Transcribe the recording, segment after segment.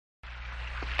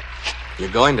You're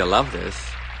going to love this.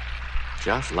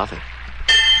 Just love it.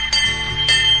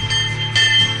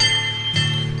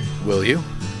 Will you?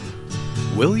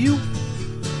 Will you?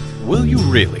 Will you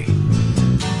really?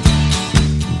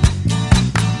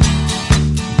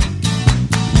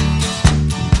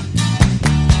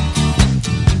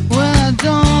 Well, I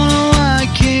don't know why I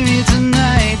came here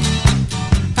tonight.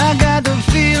 I got the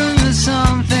feeling that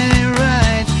something ain't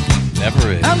right.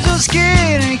 Never is. I'm so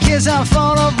scared in case I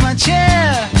fall off my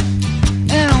chair.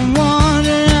 And I'm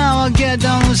wondering how I'll get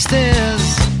down the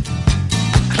stairs.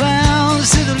 Clowns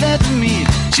to the left of me,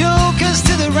 jokers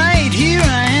to the right. Here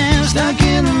I am, stuck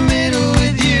in the middle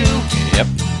with you. Yep.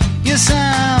 Yes,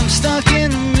 I'm stuck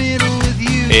in the middle with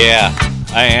you. Yeah,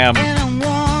 I am. And I'm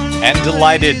wondering And what it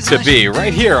delighted is to I be should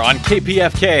right here on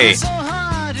KPFK, so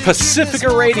hard to Pacifica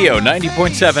keep Radio, this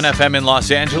 90.7 FM in Los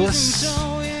Angeles,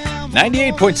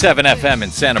 98.7 FM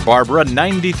in Santa Barbara,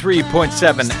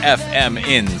 93.7 FM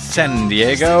in San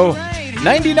Diego,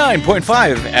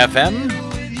 99.5 FM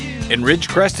in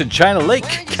Ridgecrest and China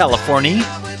Lake, California.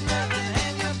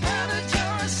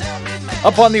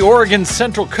 Up on the Oregon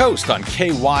Central Coast on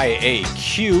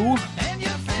KYAQ,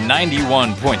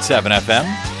 91.7 FM.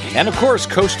 And of course,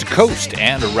 coast to coast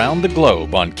and around the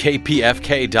globe on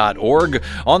kpfk.org,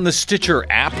 on the Stitcher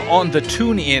app, on the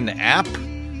TuneIn app,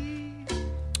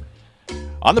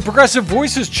 on the Progressive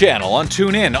Voices channel, on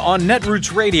TuneIn, on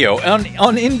Netroots Radio, on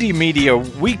Indie Media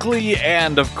Weekly,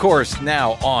 and of course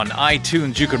now on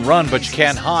iTunes. You can run, but you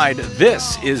can't hide.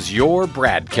 This is your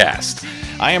BradCast.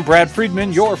 I am Brad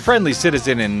Friedman, your friendly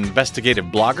citizen, investigative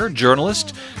blogger,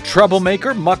 journalist,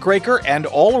 troublemaker, muckraker, and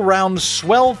all-around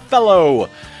swell fellow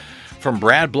from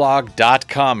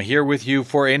bradblog.com, here with you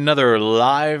for another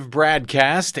live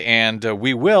BradCast, and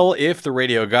we will, if the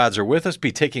radio gods are with us,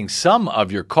 be taking some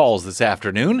of your calls this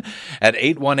afternoon at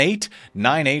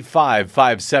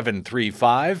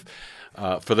 818-985-5735.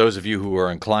 For those of you who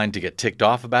are inclined to get ticked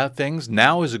off about things,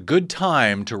 now is a good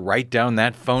time to write down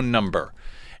that phone number.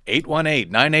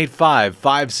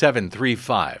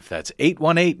 818-985-5735. That's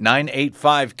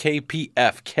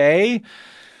 818-985-KPFK.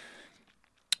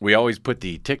 We always put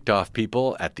the ticked off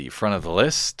people at the front of the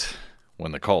list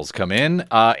when the calls come in.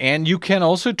 And you can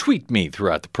also tweet me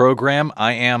throughout the program.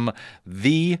 I am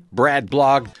the Brad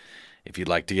Blog. If you'd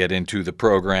like to get into the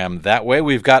program that way,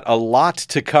 we've got a lot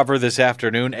to cover this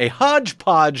afternoon, a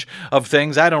hodgepodge of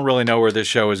things. I don't really know where this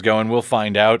show is going. We'll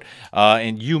find out,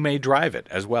 and you may drive it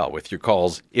as well with your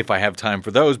calls if I have time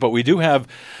for those. But we do have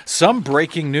some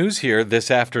breaking news here this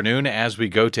afternoon as we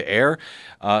go to air.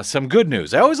 Some good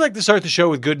news. I always like to start the show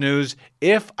with good news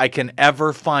if I can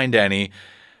ever find any.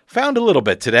 Found a little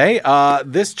bit today.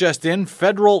 This just in,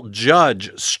 federal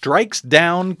judge strikes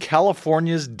down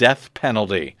California's death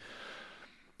penalty.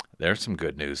 There's some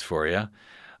good news for you.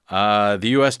 The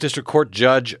U.S. District Court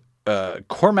Judge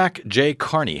Cormac J.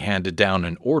 Carney handed down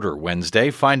an order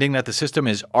Wednesday, finding that the system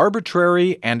is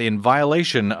arbitrary and in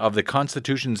violation of the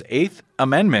Constitution's Eighth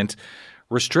Amendment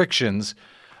restrictions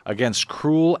against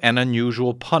cruel and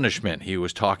unusual punishment. He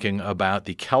was talking about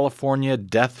the California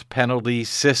death penalty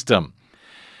system.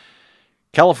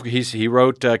 He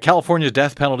wrote, California's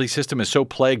death penalty system is so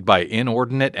plagued by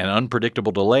inordinate and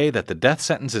unpredictable delay that the death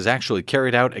sentence is actually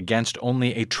carried out against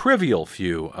only a trivial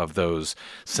few of those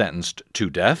sentenced to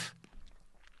death.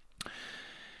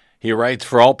 He writes,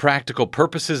 for all practical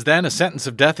purposes, then, a sentence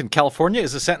of death in California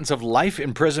is a sentence of life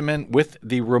imprisonment with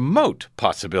the remote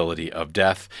possibility of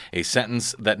death, a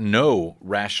sentence that no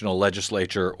rational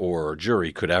legislature or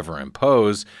jury could ever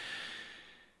impose.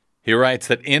 He writes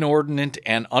that inordinate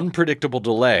and unpredictable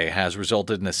delay has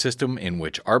resulted in a system in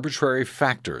which arbitrary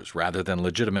factors, rather than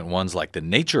legitimate ones like the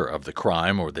nature of the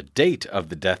crime or the date of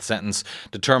the death sentence,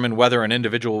 determine whether an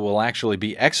individual will actually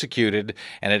be executed,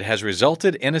 and it has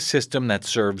resulted in a system that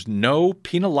serves no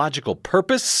penological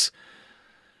purpose.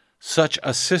 Such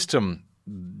a system,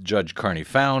 Judge Carney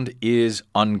found, is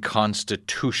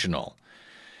unconstitutional.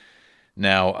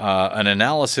 Now, an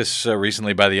analysis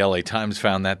recently by the LA Times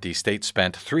found that the state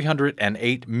spent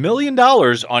 $308 million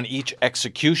on each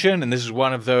execution, and this is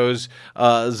one of those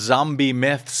zombie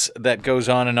myths that goes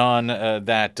on and on.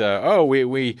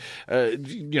 We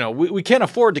can't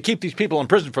afford to keep these people in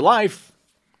prison for life.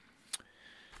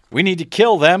 We need to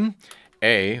kill them.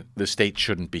 The state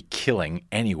shouldn't be killing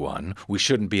anyone. We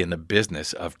shouldn't be in the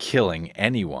business of killing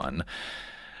anyone.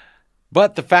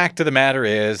 But the fact of the matter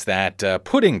is that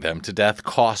putting them to death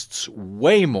costs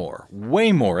way more,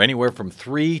 anywhere from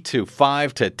 3 to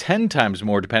 5 to 10 times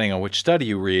more, depending on which study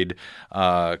you read,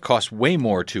 costs way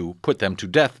more to put them to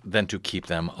death than to keep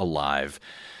them alive.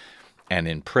 and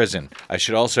in prison. I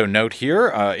should also note here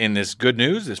in this good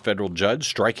news, this federal judge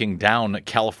striking down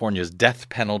California's death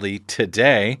penalty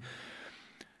today.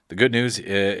 The good news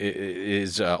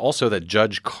is also that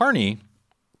Judge Carney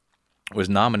was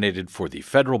nominated for the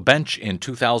federal bench in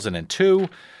 2002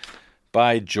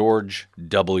 by George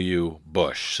W.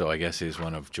 Bush. So I guess he's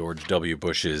one of George W.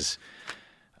 Bush's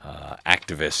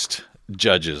activist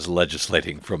judges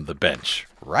legislating from the bench,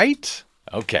 right?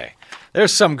 Okay.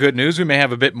 There's some good news. We may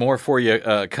have a bit more for you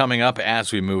coming up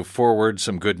as we move forward.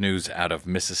 Some good news out of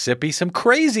Mississippi, some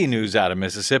crazy news out of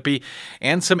Mississippi,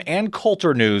 and some Ann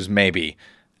Coulter news maybe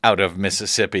out of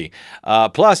Mississippi.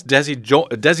 Plus,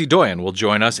 Desi Doyen will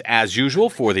join us as usual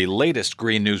for the latest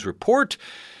Green News Report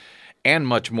and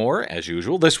much more as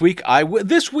usual. This week I will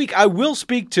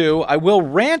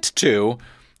rant to,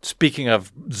 speaking of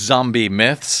zombie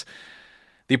myths,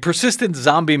 the persistent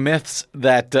zombie myth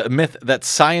that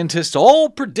scientists all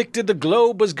predicted the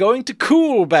globe was going to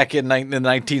cool back in the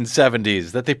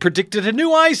 1970s, that they predicted a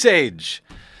new ice age.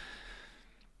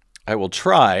 I will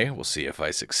try, we'll see if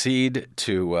I succeed,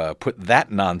 to put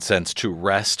that nonsense to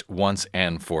rest once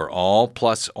and for all.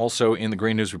 Plus, also in the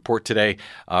Green News Report today,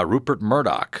 Rupert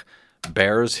Murdoch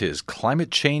bears his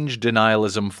climate change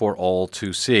denialism for all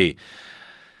to see.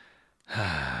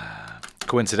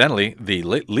 Coincidentally, the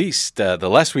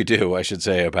less we do, I should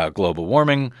say, about global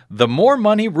warming, the more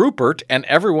money Rupert and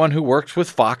everyone who works with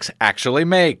Fox actually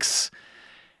makes.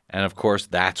 And of course,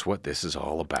 that's what this is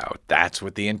all about. That's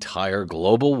what the entire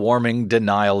global warming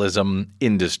denialism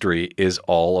industry is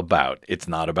all about. It's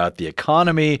not about the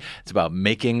economy. It's about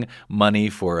making money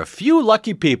for a few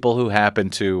lucky people who happen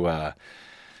to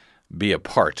be a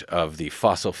part of the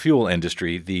fossil fuel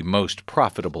industry, the most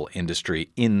profitable industry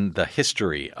in the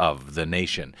history of the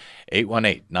nation.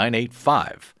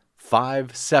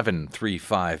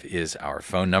 818-985-5735 is our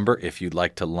phone number if you'd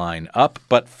like to line up.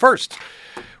 But first,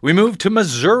 we move to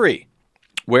Missouri,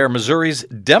 where Missouri's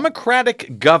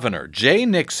Democratic governor, Jay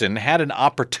Nixon, had an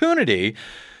opportunity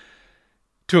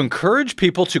to encourage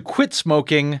people to quit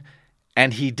smoking,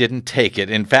 and he didn't take it.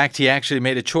 In fact, he actually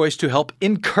made a choice to help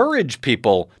encourage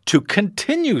people to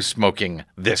continue smoking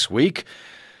this week,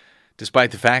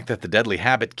 despite the fact that the deadly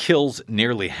habit kills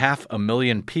nearly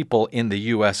 500,000 people in the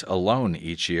U.S. alone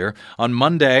each year. On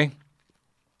Monday,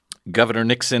 Governor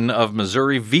Nixon of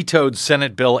Missouri vetoed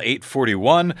Senate Bill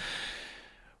 841.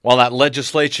 While that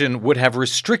legislation would have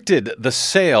restricted the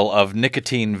sale of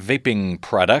nicotine vaping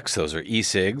products, those are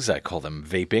ECigs, I call them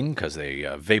vaping because they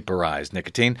vaporize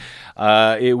nicotine,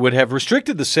 it would have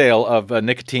restricted the sale of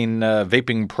nicotine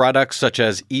vaping products such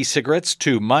as e-cigarettes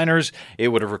to minors. It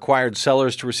would have required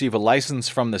sellers to receive a license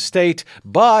from the state,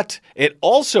 but it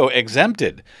also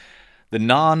exempted the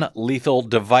non-lethal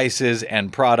devices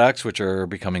and products, which are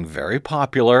becoming very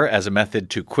popular as a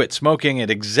method to quit smoking. It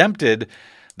exempted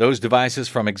those devices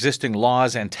from existing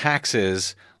laws and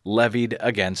taxes levied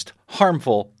against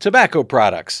harmful tobacco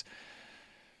products.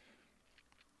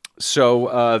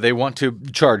 So they want to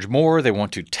charge more. They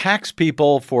want to tax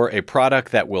people for a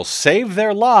product that will save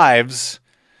their lives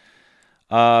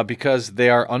because they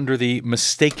are under the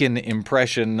mistaken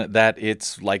impression that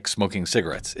it's like smoking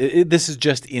cigarettes. This is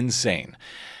just insane.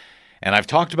 And I've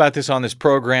talked about this on this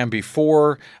program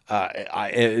before,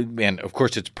 and of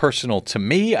course it's personal to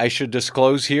me, I should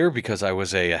disclose here, because I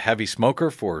was a heavy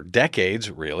smoker for decades,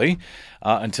 really,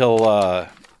 until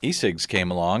ECigs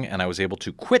came along and I was able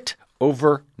to quit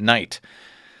overnight.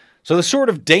 So the sort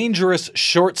of dangerous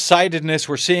short-sightedness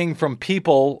we're seeing from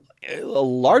people,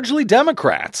 largely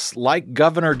Democrats, like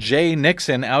Governor Jay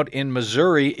Nixon out in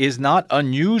Missouri, is not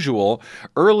unusual.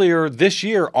 Earlier this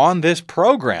year on this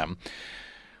program,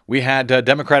 we had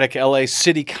Democratic LA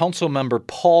City Council member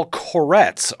Paul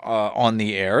Koretz on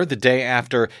the air the day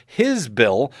after his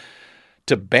bill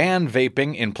to ban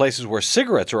vaping in places where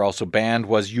cigarettes are also banned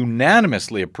was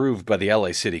unanimously approved by the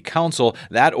LA City Council.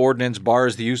 That ordinance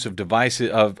bars the use of devices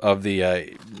of the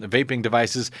vaping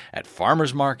devices at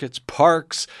farmers markets,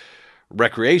 parks,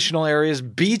 recreational areas,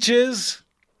 beaches,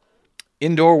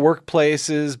 indoor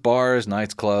workplaces, bars,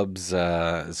 nights, clubs,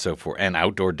 so forth, and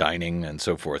outdoor dining and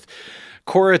so forth.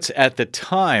 Koretz, at the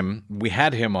time we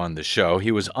had him on the show,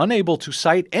 he was unable to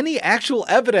cite any actual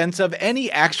evidence of any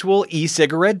actual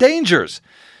e-cigarette dangers.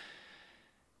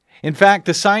 In fact,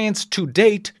 the science to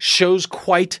date shows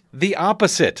quite the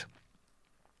opposite.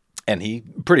 And he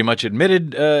pretty much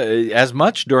admitted as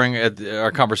much during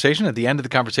our conversation. At the end of the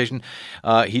conversation,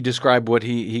 he described what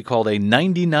he called a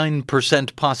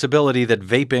 99% possibility that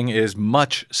vaping is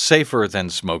much safer than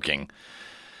smoking.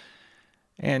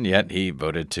 And yet he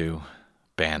voted to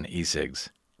ban e-cigs.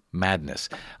 Madness.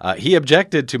 He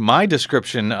objected to my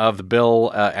description of the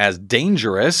bill as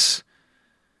dangerous,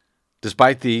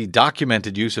 Despite the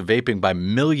documented use of vaping by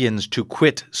millions to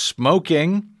quit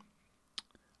smoking,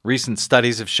 recent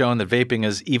studies have shown that vaping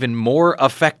is even more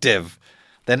effective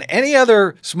than any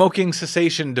other smoking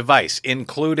cessation device,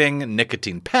 including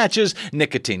nicotine patches,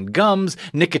 nicotine gums,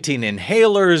 nicotine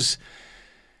inhalers.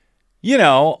 You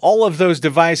know, all of those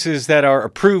devices that are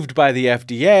approved by the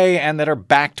FDA and that are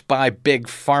backed by Big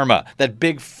Pharma, that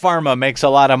Big Pharma makes a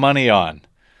lot of money on.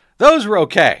 Those are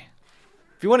okay.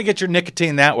 If you want to get your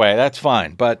nicotine that way, that's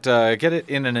fine. But get it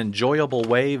in an enjoyable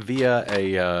way via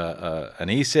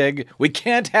an e-cig. We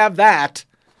can't have that.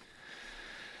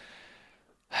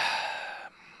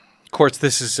 Of course,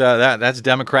 this is that's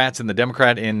Democrats, and the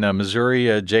Democrat in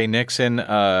Missouri, Jay Nixon.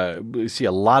 We see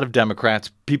a lot of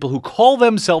Democrats, people who call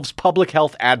themselves public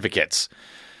health advocates,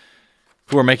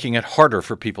 who are making it harder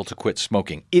for people to quit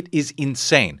smoking. It is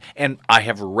insane. And I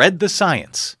have read the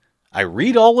science. I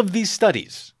read all of these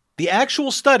studies, the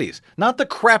actual studies, not the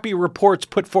crappy reports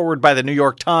put forward by the New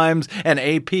York Times and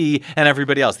AP and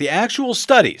everybody else. The actual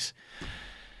studies.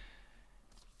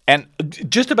 And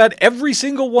just about every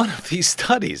single one of these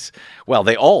studies, well,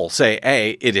 they all say,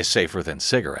 A, it is safer than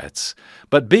cigarettes,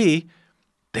 but B,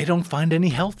 they don't find any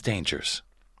health dangers.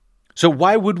 So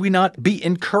why would we not be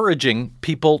encouraging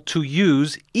people to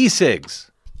use e-cigs?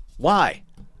 Why?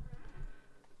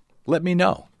 Let me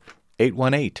know.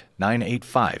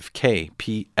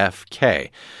 818-985-KPFK.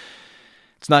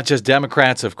 It's not just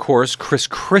Democrats, of course. Chris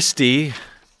Christie,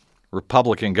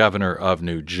 Republican governor of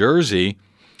New Jersey,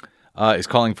 is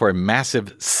calling for a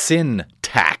massive sin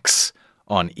tax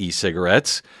on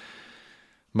e-cigarettes.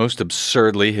 Most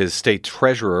absurdly, his state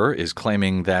treasurer is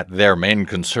claiming that their main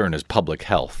concern is public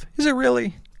health. Is it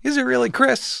really? Is it really,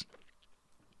 Chris?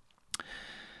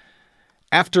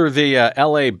 After the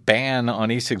L.A. ban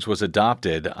on e-cigs was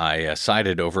adopted, I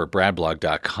cited over at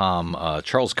bradblog.com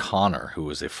Charles Coulter, who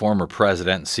was a former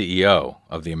president and CEO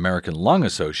of the American Lung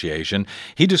Association.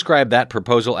 He described that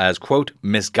proposal as, quote,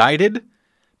 misguided,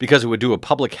 because it would do a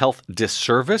public health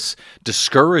disservice,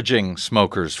 discouraging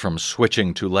smokers from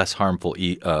switching to less harmful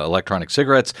electronic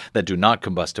cigarettes that do not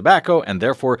combust tobacco and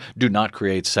therefore do not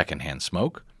create secondhand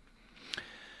smoke.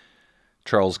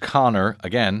 Charles Coulter,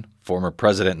 again, former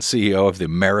president and CEO of the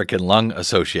American Lung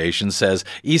Association, says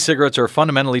e-cigarettes are a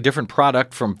fundamentally different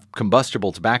product from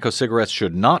combustible tobacco. Cigarettes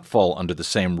should not fall under the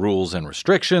same rules and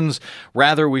restrictions.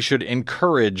 Rather, we should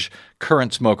encourage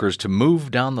current smokers to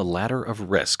move down the ladder of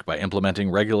risk by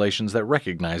implementing regulations that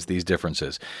recognize these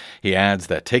differences. He adds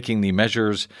that taking the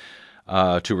measures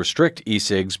to restrict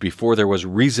e-cigs before there was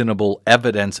reasonable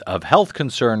evidence of health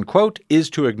concern, quote,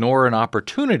 is to ignore an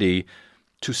opportunity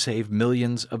to save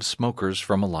millions of smokers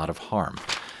from a lot of harm.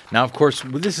 Now, of course,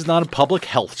 this is not a public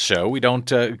health show. We don't,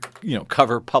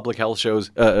 cover public health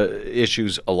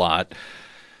issues a lot.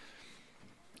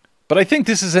 But I think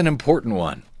this is an important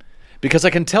one because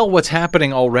I can tell what's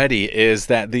happening already is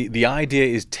that the idea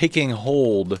is taking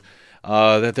hold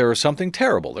that there is something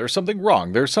terrible, there's something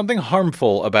wrong, there's something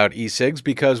harmful about e-cigs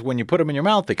because when you put them in your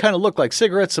mouth, they kind of look like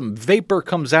cigarettes. Some vapor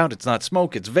comes out. It's not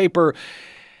smoke, it's vapor.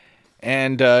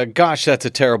 And gosh, that's a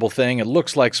terrible thing. It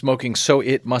looks like smoking, so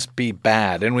it must be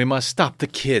bad. And we must stop the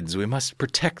kids. We must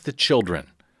protect the children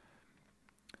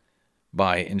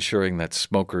by ensuring that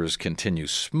smokers continue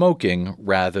smoking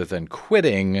rather than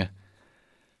quitting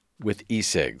with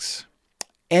e-cigs.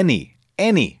 Any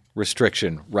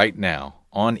restriction right now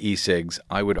on e-cigs,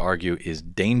 I would argue, is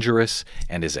dangerous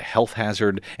and is a health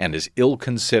hazard and is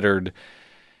ill-considered.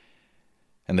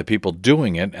 And the people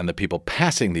doing it and the people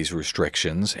passing these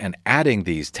restrictions and adding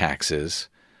these taxes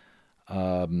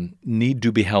need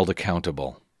to be held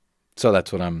accountable. So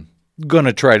that's what I'm going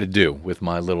to try to do with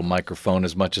my little microphone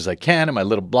as much as I can and my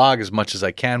little blog as much as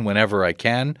I can whenever I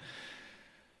can.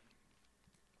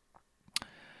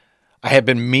 I have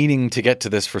been meaning to get to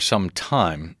this for some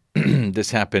time.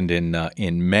 This happened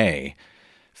in May.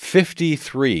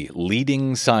 53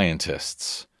 leading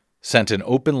scientists sent an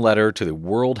open letter to the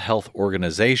World Health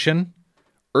Organization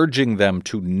urging them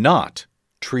to not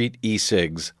treat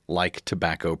e-cigs like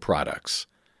tobacco products.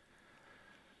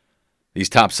 These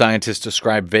top scientists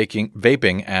describe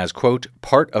vaping as, quote,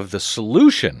 part of the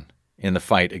solution in the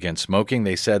fight against smoking.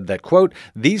 They said that, quote,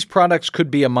 these products could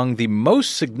be among the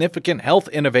most significant health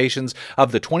innovations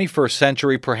of the 21st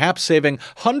century, perhaps saving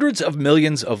hundreds of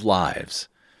millions of lives.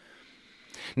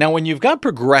 Now, when you've got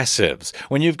progressives,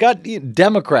 when you've got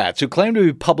Democrats who claim to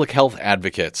be public health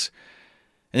advocates,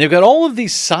 and you've got all of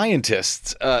these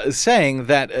scientists saying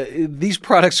that these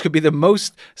products could be the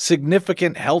most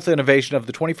significant health innovation of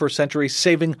the 21st century,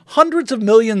 saving hundreds of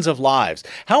millions of lives,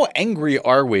 how angry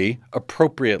are we,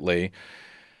 appropriately,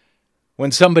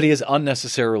 when somebody is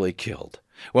unnecessarily killed?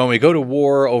 when we go to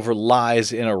war over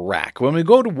lies in Iraq, when we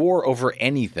go to war over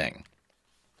anything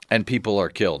and people are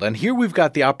killed. And here we've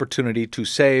got the opportunity to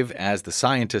save, as the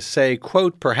scientists say,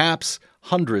 quote, perhaps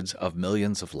hundreds of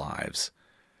millions of lives.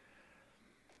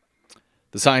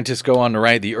 The scientists go on to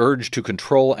write, the urge to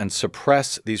control and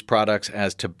suppress these products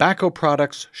as tobacco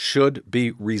products should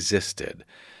be resisted.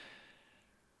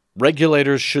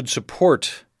 Regulators should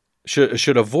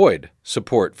avoid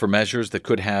support for measures that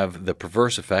could have the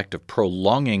perverse effect of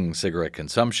prolonging cigarette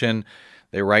consumption.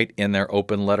 They write in their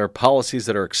open letter, policies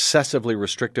that are excessively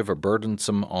restrictive or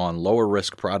burdensome on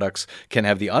lower-risk products can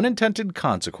have the unintended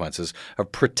consequences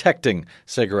of protecting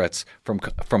cigarettes from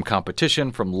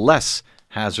competition from less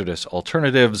hazardous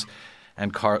alternatives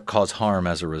and cause harm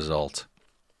as a result.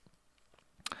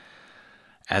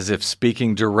 As if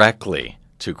speaking directly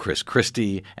to Chris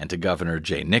Christie and to Governor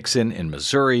Jay Nixon in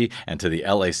Missouri and to the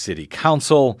LA City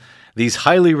Council, these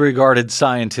highly regarded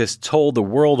scientists told the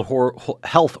World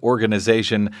Health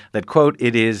Organization that, quote,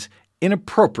 it is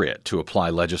inappropriate to apply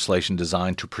legislation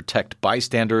designed to protect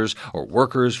bystanders or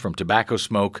workers from tobacco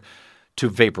smoke to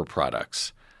vapor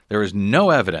products. There is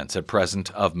no evidence at present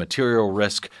of material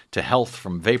risk to health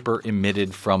from vapor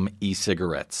emitted from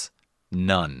e-cigarettes.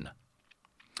 None.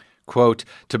 Quote,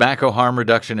 tobacco harm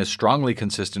reduction is strongly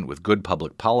consistent with good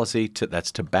public policy.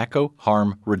 That's tobacco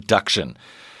harm reduction.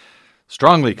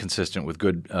 Strongly consistent with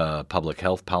good public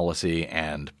health policy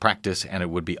and practice, and it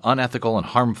would be unethical and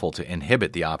harmful to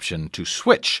inhibit the option to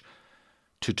switch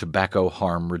to tobacco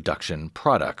harm reduction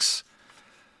products,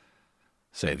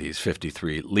 say these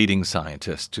 53 leading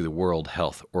scientists to the World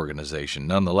Health Organization.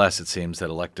 Nonetheless, it seems that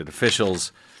elected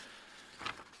officials,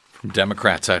 from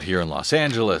Democrats out here in Los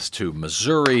Angeles to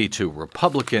Missouri to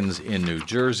Republicans in New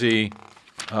Jersey,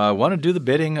 want to do the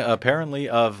bidding, apparently,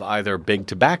 of either Big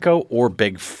Tobacco or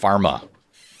Big Pharma,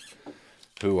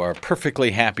 who are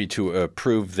perfectly happy to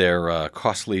approve their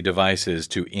costly devices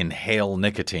to inhale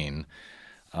nicotine,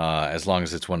 as long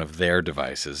as it's one of their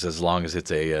devices, as long as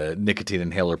it's a nicotine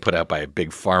inhaler put out by a Big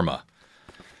Pharma.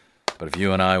 But if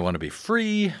you and I want to be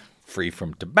free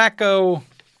from tobacco,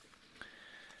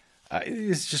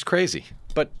 it's just crazy.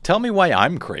 But tell me why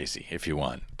I'm crazy, if you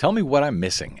want. Tell me what I'm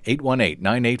missing.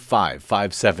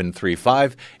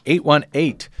 818-985-5735,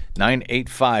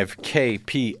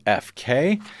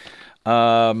 818-985-KPFK.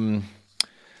 All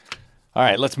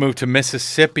right, let's move to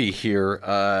Mississippi here.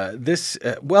 How should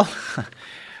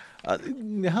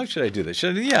I do this?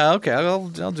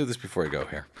 I'll do this before I go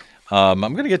here. I'm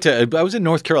going to get to. I was in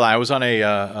North Carolina. I was on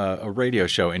a radio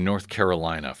show in North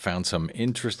Carolina. Found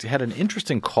had an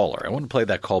interesting caller. I want to play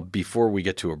that call before we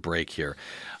get to a break here.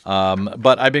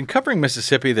 But I've been covering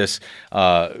Mississippi, this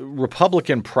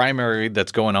Republican primary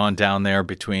that's going on down there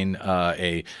between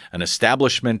an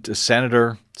establishment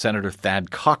senator, Senator Thad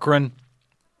Cochran,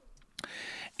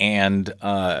 and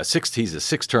he's a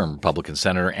six-term Republican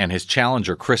senator, and his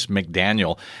challenger, Chris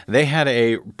McDaniel. They had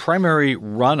a primary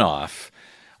runoff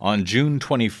on June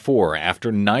 24,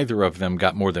 after neither of them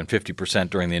got more than 50%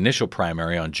 during the initial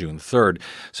primary on June 3rd.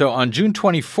 So on June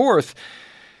 24th,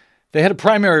 they had a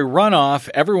primary runoff.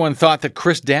 Everyone thought that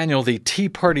Chris Daniel, the Tea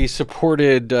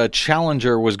Party-supported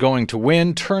challenger, was going to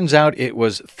win. Turns out it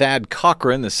was Thad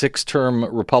Cochran, the six-term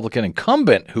Republican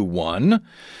incumbent, who won.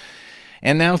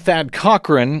 And now Chris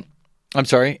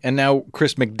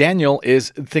McDaniel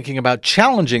is thinking about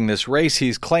challenging this race.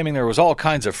 He's claiming there was all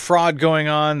kinds of fraud going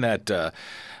on, that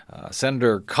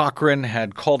Senator Cochran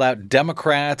had called out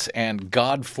Democrats and,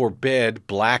 God forbid,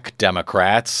 black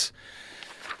Democrats,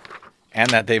 and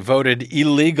that they voted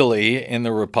illegally in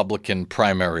the Republican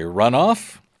primary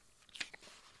runoff.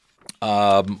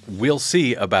 We'll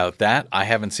see about that. I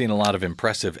haven't seen a lot of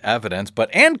impressive evidence,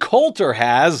 but Ann Coulter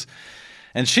has,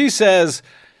 and she says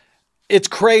it's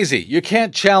crazy. You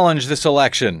can't challenge this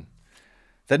election.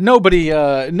 That nobody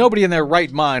in their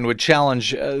right mind would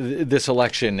challenge this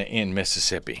election in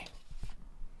Mississippi.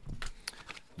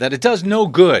 That it does no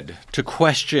good to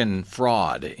question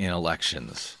fraud in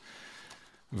elections.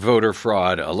 Voter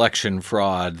fraud, election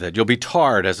fraud, that you'll be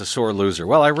tarred as a sore loser.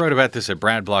 Well, I wrote about this at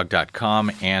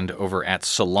bradblog.com and over at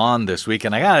Salon this week,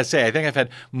 and I gotta say, I think I've had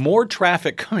more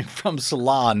traffic coming from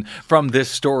Salon from this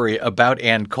story about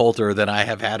Ann Coulter than I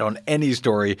have had on any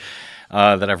story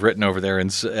that I've written over there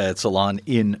at Salon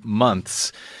in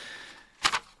months.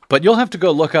 But you'll have to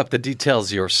go look up the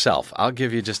details yourself. I'll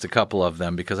give you just a couple of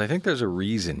them because I think there's a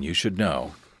reason you should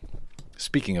know.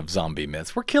 Speaking of zombie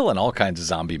myths, we're killing all kinds of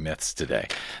zombie myths today.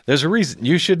 There's a reason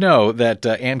you should know that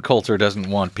Ann Coulter doesn't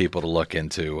want people to look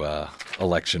into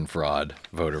election fraud,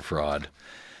 voter fraud.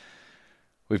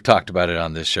 We've talked about it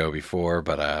on this show before,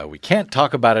 but we can't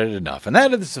talk about it enough. And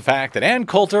that is the fact that Ann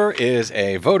Coulter is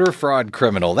a voter fraud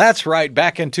criminal. That's right.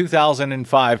 Back in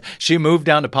 2005, she moved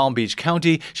down to Palm Beach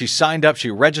County. She signed up. She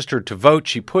registered to vote.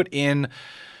 She put in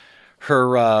her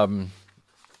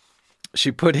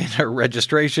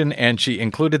registration, and she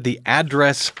included the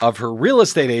address of her real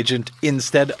estate agent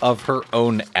instead of her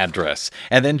own address.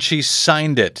 And then she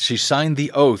signed it. She signed the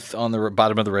oath on the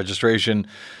bottom of the registration,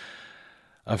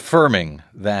 affirming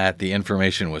that the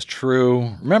information was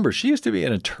true. Remember, she used to be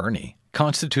an attorney,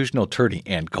 constitutional attorney,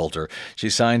 Ann Coulter. She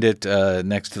signed it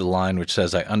next to the line which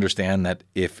says, "I understand that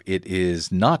if it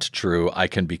is not true, I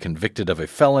can be convicted of a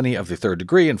felony of the third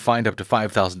degree and fined up to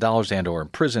 $5,000 and or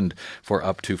imprisoned for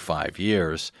up to 5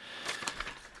 years."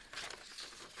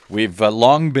 We've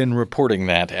long been reporting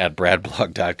that at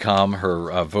bradblog.com,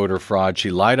 her voter fraud. She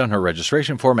lied on her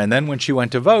registration form, and then when she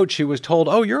went to vote, she was told,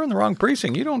 "Oh, you're in the wrong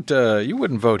precinct. You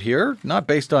wouldn't vote here, not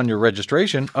based on your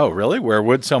registration." "Oh, really? Where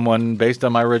would someone based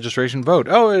on my registration vote?"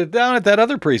 "Oh, down at that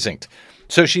other precinct."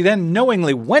 So she then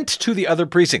knowingly went to the other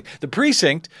precinct, the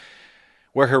precinct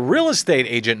where her real estate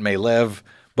agent may live,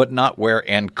 but not where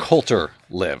Ann Coulter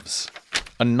lives.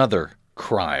 Another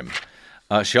crime.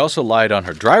 She also lied on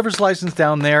her driver's license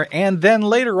down there, and then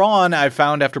later on, I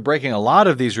found, after breaking a lot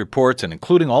of these reports and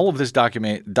including all of this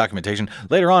documentation,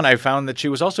 later on I found that she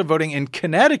was also voting in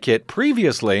Connecticut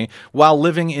previously while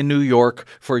living in New York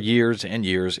for years and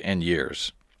years and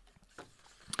years.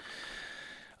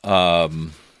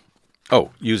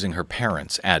 Using her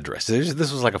parents' address.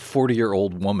 This was like a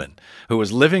 40-year-old woman who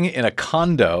was living in a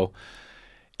condo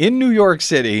in New York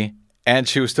City, and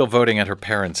she was still voting at her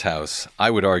parents' house,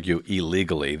 I would argue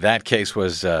illegally. That case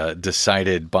was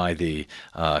decided by the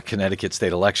Connecticut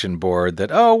State Election Board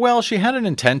that, she had an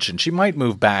intention. She might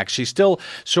move back. She's still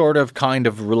sort of kind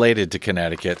of related to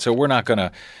Connecticut, so we're not going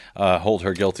to hold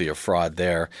her guilty of fraud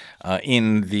there.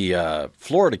 In the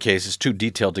Florida case, it's too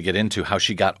detailed to get into how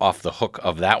she got off the hook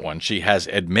of that one. She has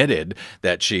admitted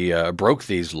that she broke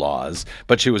these laws,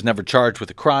 but she was never charged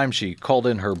with a crime. She called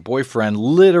in her boyfriend,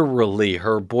 literally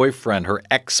her boyfriend, her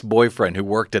ex-boyfriend who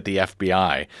worked at the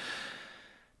FBI,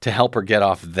 to help her get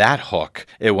off that hook.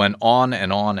 It went on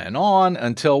and on and on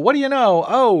until, what do you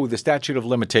know? The statute of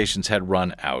limitations had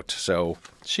run out. So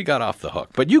she got off the hook.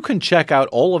 But you can check out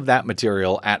all of that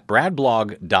material at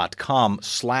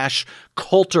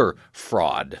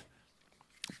bradblog.com/Coulter-fraud.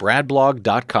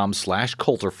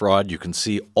 bradblog.com/Coulter-fraud. You can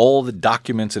see all the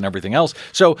documents and everything else.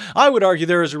 So I would argue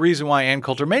there is a reason why Ann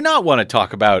Coulter may not want to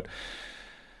talk about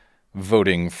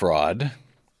voting fraud.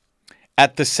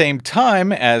 At the same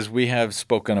time, as we have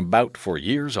spoken about for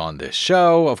years on this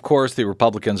show, of course, the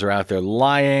Republicans are out there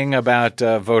lying about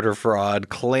voter fraud,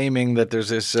 claiming that there's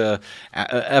this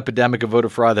epidemic of voter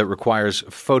fraud that requires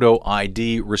photo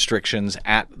ID restrictions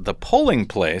at the polling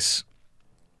place.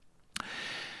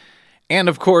 And,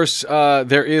 of course,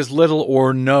 there is little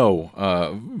or no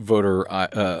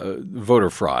voter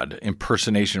fraud,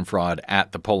 impersonation fraud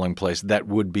at the polling place that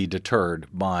would be deterred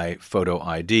by photo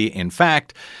ID. In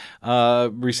fact,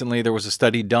 recently there was a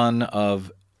study done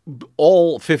of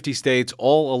all 50 states,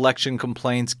 all election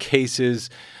complaints, cases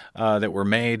that were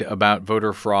made about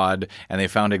voter fraud, and they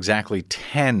found exactly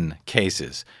 10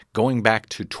 cases going back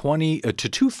to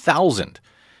 2000.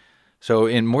 So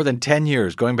in more than 10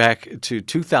 years, going back to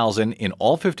 2000, in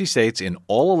all 50 states, in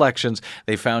all elections,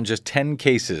 they found just 10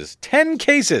 cases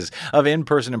of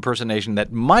in-person impersonation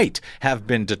that might have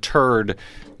been deterred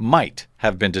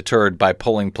by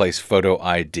polling place photo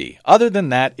ID. Other than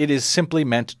that, it is simply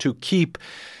meant to keep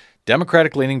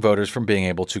Democratic-leaning voters from being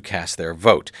able to cast their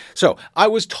vote. So I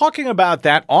was talking about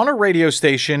that on a radio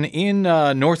station in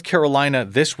North Carolina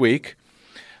this week.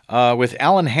 With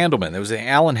Alan Handelman. There was the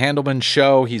Alan Handelman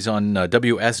show. He's on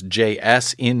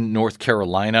WSJS in North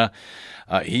Carolina.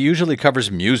 He usually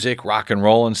covers music, rock and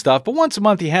roll and stuff, but once a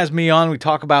month he has me on. We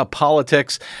talk about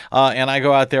politics, and I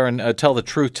go out there and tell the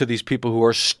truth to these people who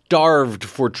are starved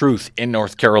for truth in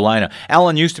North Carolina.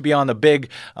 Alan used to be on the big,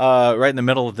 right in the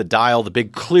middle of the dial, the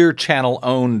big Clear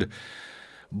Channel-owned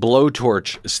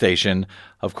Blowtorch station.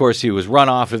 Of course, he was run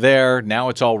off of there. Now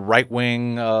it's all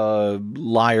right-wing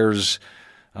liars,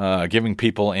 giving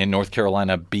people in North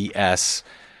Carolina BS,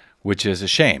 which is a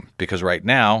shame because right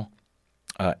now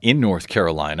in North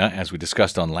Carolina, as we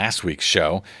discussed on last week's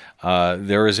show,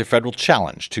 there is a federal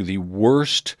challenge to the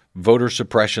worst voter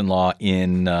suppression law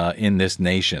in this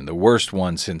nation, the worst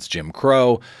one since Jim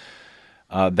Crow.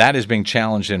 That is being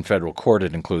challenged in federal court.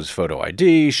 It includes photo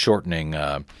ID, shortening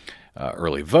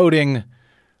early voting,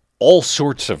 all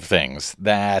sorts of things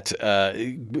that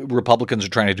Republicans are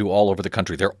trying to do all over the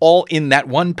country. They're all in that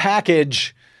one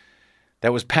package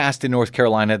that was passed in North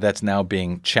Carolina that's now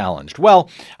being challenged. Well,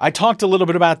 I talked a little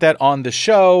bit about that on the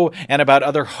show and about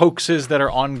other hoaxes that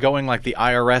are ongoing, like the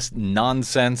IRS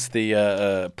nonsense,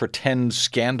 the pretend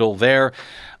scandal there.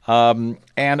 And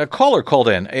a caller called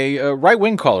in, a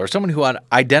right-wing caller, someone who had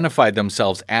identified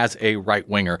themselves as a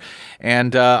right-winger.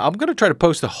 And I'm going to try to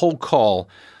post the whole call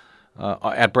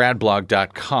at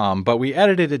bradblog.com, but we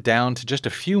edited it down to just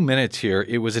a few minutes here.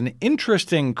 It was an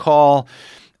interesting call.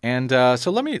 And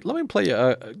so let me play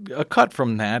a cut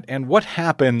from that and what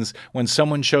happens when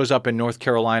someone shows up in North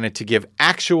Carolina to give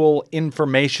actual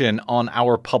information on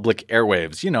our public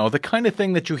airwaves. You know, the kind of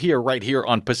thing that you hear right here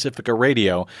on Pacifica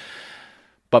Radio,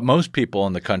 but most people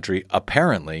in the country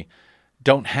apparently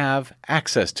don't have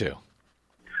access to.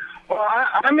 Well,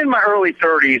 I'm in my early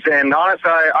 30s, and honestly,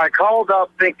 I called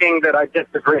up thinking that I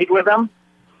disagreed with him,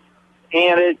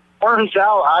 and it turns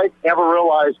out I never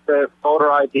realized that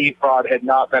voter ID fraud had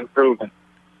not been proven.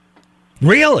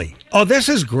 Really? Oh, this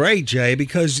is great, Jay,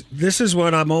 because this is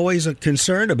what I'm always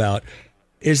concerned about,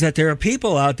 is that there are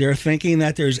people out there thinking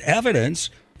that there's evidence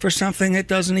for something that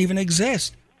doesn't even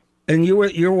exist. And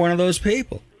you're one of those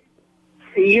people.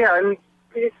 Yeah, and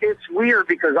it's weird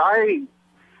because I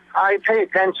pay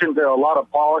attention to a lot of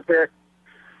politics.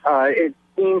 It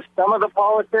seems some of the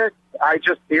politics, I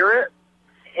just hear it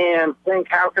and think,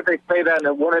 how could they say that and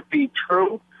it wouldn't be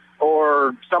true,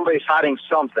 or somebody's hiding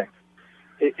something.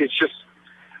 It's just,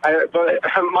 but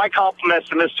my compliments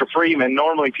to Mr. Friedman.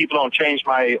 Normally people don't change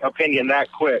my opinion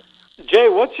that quick. Jay,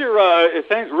 what's your,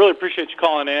 thanks, really appreciate you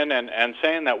calling in and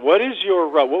saying that. What is your,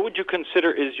 what would you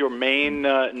consider is your main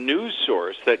news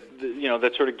source that,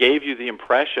 that sort of gave you the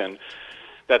impression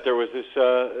that there was this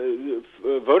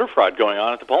voter fraud going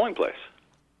on at the polling place?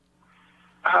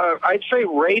 I'd say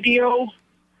radio,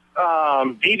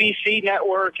 BBC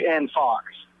Network, and Fox.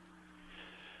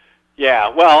 Yeah,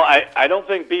 well, I don't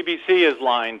think BBC is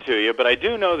lying to you, but I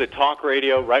do know that talk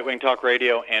radio, right-wing talk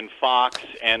radio, and Fox,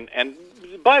 and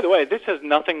by the way, this has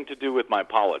nothing to do with my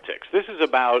politics. This is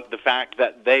about the fact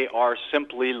that they are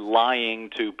simply lying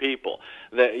to people.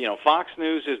 That, Fox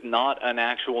News is not an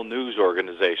actual news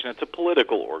organization; it's a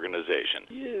political organization.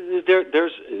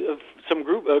 There's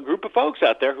a group of folks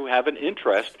out there who have an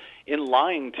interest in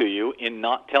lying to you, in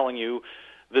not telling you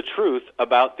the truth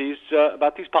about these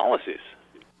policies.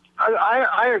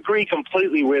 I agree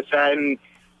completely with that, and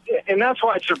that's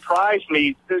why it surprised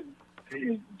me.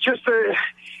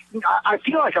 I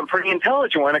feel like I'm pretty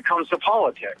intelligent when it comes to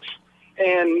politics,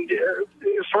 and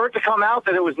for it to come out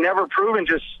that it was never proven,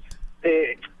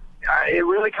 it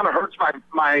really kind of hurts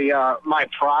my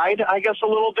pride, I guess, a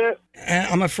little bit. And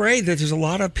I'm afraid that there's a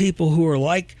lot of people who were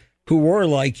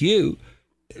like you,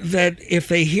 that if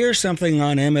they hear something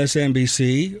on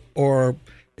MSNBC or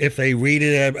if they read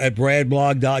it at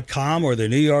bradblog.com or the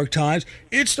New York Times,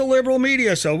 it's the liberal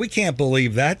media, so we can't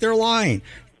believe that. They're lying.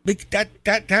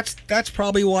 That's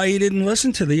probably why you didn't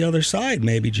listen to the other side,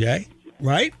 maybe, Jay,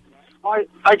 right?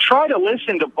 I try to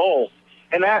listen to both,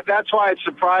 and that's why it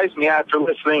surprised me after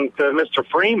listening to Mr.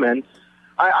 Friedman.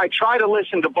 I try to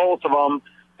listen to both of them,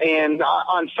 and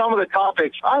on some of the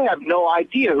topics, I have no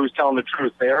idea who's telling the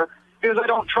truth there, because I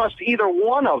don't trust either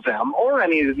one of them or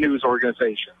any of the news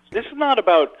organizations. This is not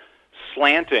about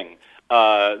slanting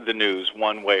the news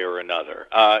one way or another.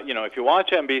 If you watch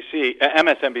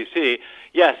MSNBC,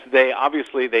 yes,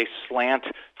 they slant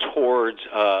towards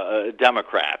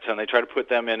Democrats, and they try to put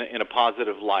them in a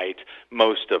positive light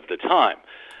most of the time.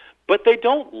 But they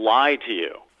don't lie to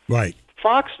you. Right.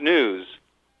 Fox News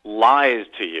lies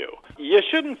to you. You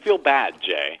shouldn't feel bad,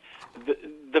 Jay.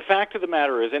 The fact of the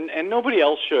matter is, and nobody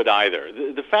else should either,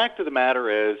 the fact of the matter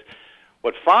is,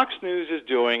 what Fox News is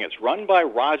doing, it's run by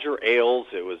Roger Ailes.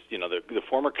 It was, the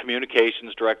former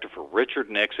communications director for Richard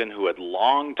Nixon, who had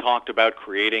long talked about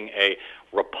creating a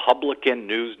Republican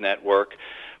news network.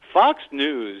 Fox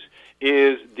News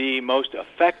is the most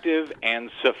effective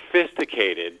and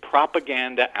sophisticated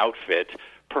propaganda outfit,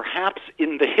 perhaps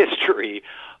in the history,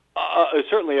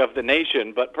 certainly of the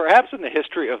nation, but perhaps in the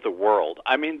history of the world.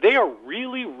 I mean, they are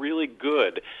really, really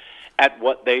good at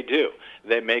what they do.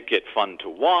 They make it fun to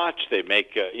watch. They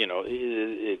make,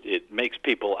 it makes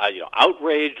people,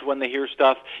 outraged when they hear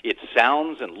stuff. It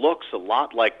sounds and looks a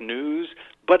lot like news,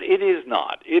 but it is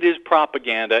not. It is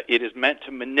propaganda. It is meant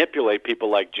to manipulate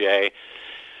people like Jay.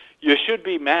 You should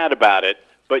be mad about it,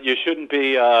 but you shouldn't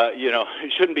be, you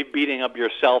shouldn't be beating up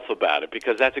yourself about it,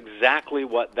 because that's exactly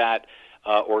what that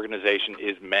organization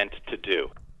is meant to do.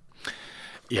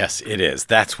 Yes, it is.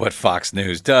 That's what Fox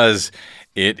News does.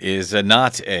 It is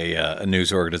not a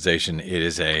news organization. It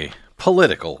is a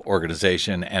political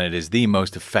organization, and it is the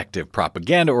most effective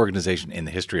propaganda organization in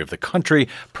the history of the country,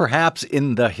 perhaps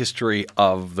in the history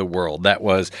of the world. That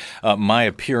was my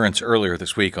appearance earlier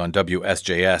this week on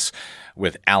WSJS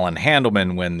with Alan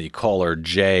Handelman when the caller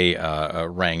Jay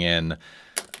rang in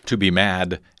to be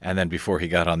mad, and then before he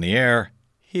got on the air,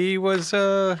 he was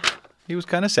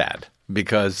kind of sad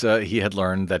because he had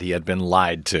learned that he had been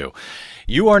lied to.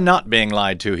 You are not being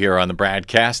lied to here on the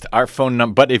BradCast. Our phone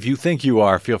number, but if you think you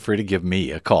are, feel free to give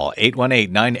me a call.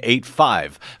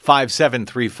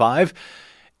 818-985-5735.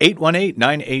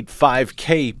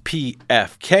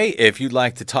 818-985-KPFK. If you'd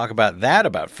like to talk about that,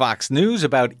 about Fox News,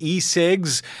 about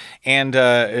ECigs, and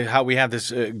how we have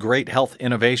this great health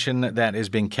innovation that is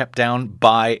being kept down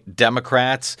by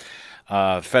Democrats,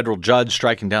 federal judge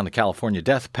striking down the California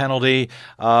death penalty,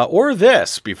 or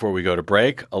this, before we go to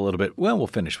break, a little bit, well, we'll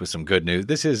finish with some good news.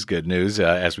 This is good news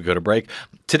as we go to break.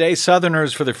 Today,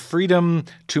 Southerners for the Freedom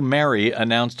to Marry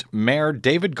announced Mayor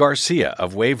David Garcia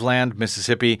of Waveland,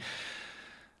 Mississippi,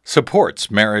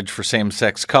 supports marriage for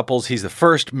same-sex couples. He's the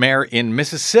first mayor in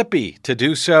Mississippi to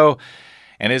do so,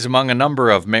 and is among a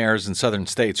number of mayors in southern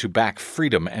states who back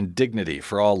freedom and dignity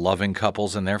for all loving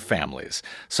couples and their families.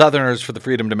 Southerners for the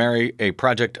Freedom to Marry, a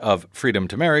project of Freedom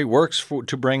to Marry, works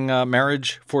to bring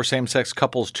marriage for same-sex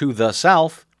couples to the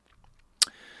South.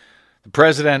 The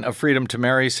president of Freedom to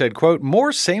Marry said, quote,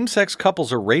 "More same-sex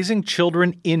couples are raising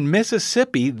children in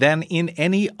Mississippi than in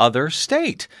any other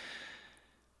state.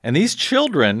 And these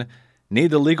children need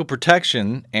the legal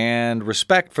protection and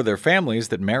respect for their families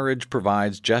that marriage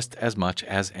provides just as much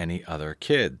as any other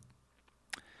kid."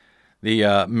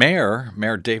 The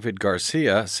Mayor David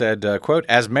Garcia, said, quote,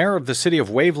 "As mayor of the city of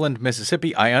Waveland,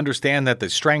 Mississippi, I understand that the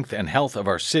strength and health of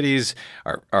our cities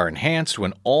are enhanced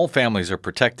when all families are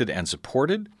protected and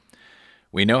supported.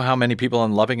 We know how many people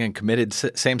in loving and committed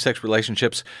same-sex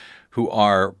relationships who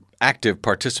are active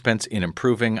participants in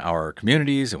improving our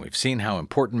communities, and we've seen how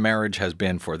important marriage has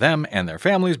been for them and their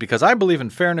families because I believe in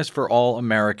fairness for all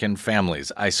American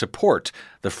families. I support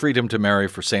the freedom to marry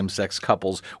for same-sex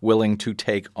couples willing to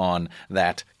take on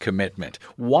that commitment."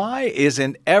 Why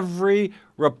isn't every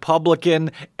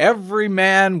Republican, every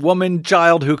man, woman,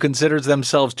 child who considers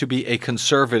themselves to be a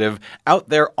conservative out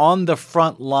there on the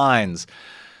front lines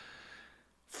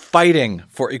fighting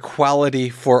for equality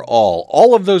for all?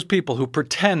 All of those people who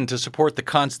pretend to support the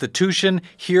Constitution,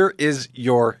 here is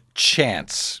your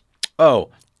chance.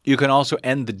 Oh, you can also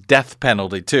end the death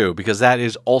penalty too, because that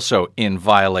is also in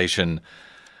violation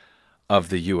of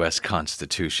the U.S.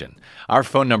 Constitution. Our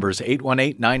phone number is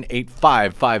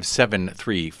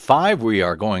 818-985-5735. We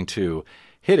are going to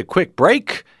hit a quick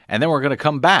break, and then we're going to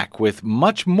come back with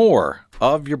much more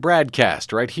of your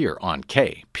BradCast right here on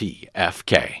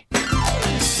KPFK.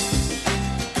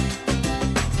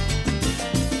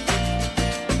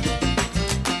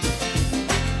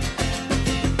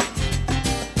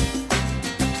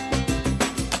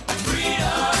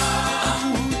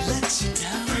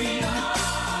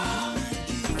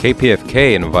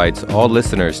 KPFK invites all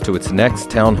listeners to its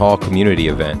next Town Hall community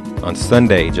event on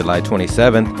Sunday, July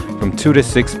 27th from 2 to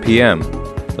 6 p.m.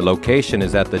 The location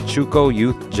is at the Chuco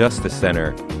Youth Justice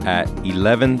Center at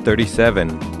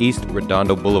 1137 East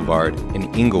Redondo Boulevard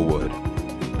in Inglewood.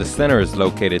 The center is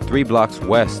located 3 blocks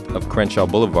west of Crenshaw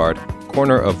Boulevard,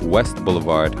 corner of West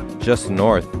Boulevard, just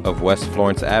north of West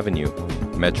Florence Avenue.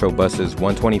 Metro buses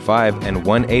 125 and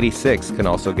 186 can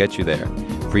also get you there.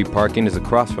 Free parking is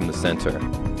across from the center.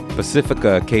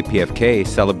 Pacifica KPFK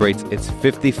celebrates its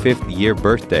 55th year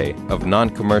birthday of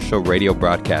non-commercial radio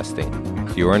broadcasting.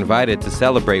 You are invited to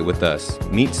celebrate with us,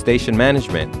 meet station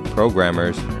management,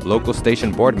 programmers, local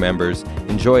station board members,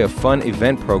 enjoy a fun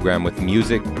event program with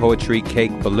music, poetry,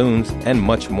 cake, balloons, and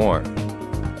much more.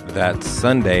 That's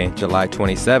Sunday, July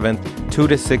 27th, 2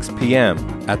 to 6 p.m.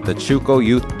 at the Chuco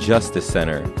Youth Justice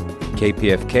Center.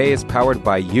 KPFK is powered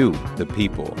by you, the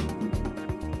people.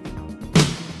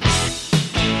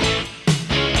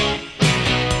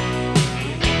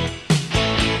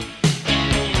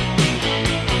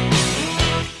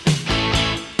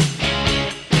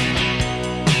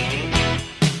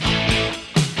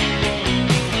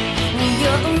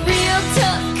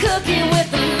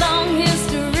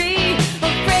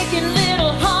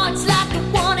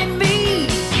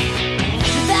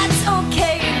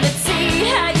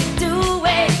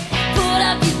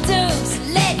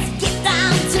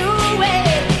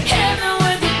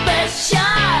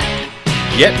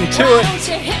 Getting to it,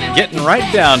 getting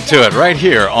right down to it, right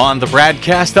here on the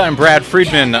BradCast. I'm Brad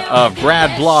Friedman of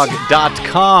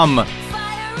BradBlog.com.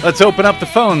 Let's open up the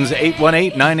phones,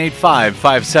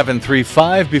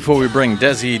 818-985-5735, before we bring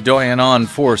Desi Doyen on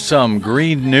for some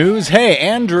green news. Hey,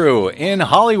 Andrew in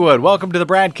Hollywood. Welcome to the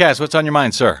BradCast. What's on your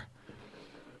mind, sir?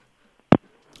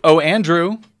 Oh,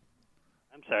 Andrew.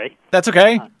 I'm sorry. That's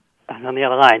okay. I'm on the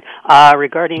other line.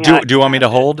 Regarding... Do you want me to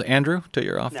hold, Andrew, till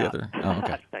you're off the other? Oh,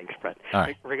 okay. Thanks, Brad. All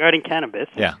right. Regarding cannabis,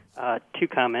 Yeah. Two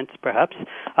comments, perhaps.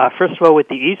 First of all, with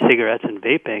the e-cigarettes and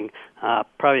vaping,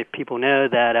 probably people know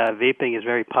that vaping is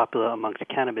very popular amongst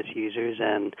cannabis users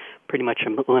and pretty much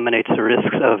eliminates the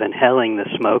risks of inhaling the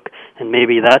smoke. And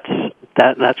maybe that's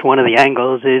one of the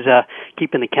angles is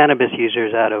keeping the cannabis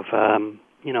users out of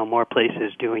more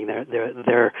places doing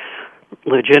their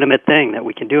legitimate thing that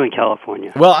we can do in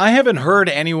California. Well, I haven't heard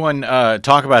anyone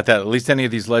talk about that, at least any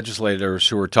of these legislators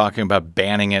who are talking about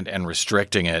banning it and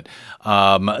restricting it.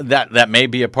 That may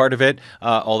be a part of it,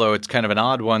 although it's kind of an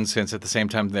odd one since at the same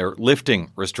time they're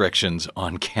lifting restrictions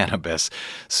on cannabis.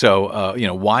 So,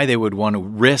 why they would want to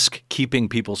risk keeping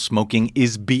people smoking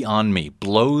is beyond me.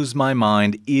 Blows my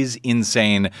mind, is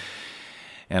insane,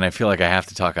 and I feel like I have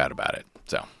to talk out about it.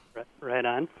 So, Right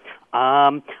on.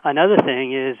 Another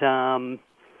thing is,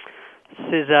 this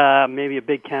is maybe a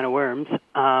big can of worms.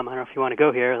 I don't know if you want to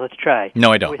go here. Let's try.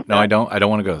 No, I don't. I don't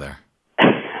want to go there.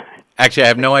 Actually, I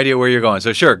have no idea where you're going.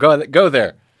 So sure, go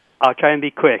there. I'll try and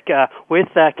be quick. With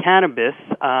cannabis,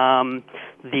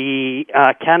 the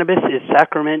cannabis is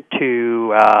sacrament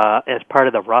to as part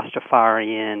of the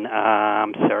Rastafarian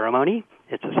ceremony.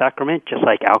 It's a sacrament, just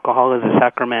like alcohol is a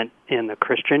sacrament in the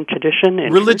Christian tradition.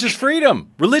 Religious freedom.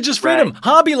 Right.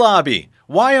 Hobby Lobby.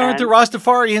 Why aren't the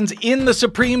Rastafarians in the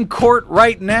Supreme Court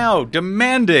right now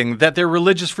demanding that their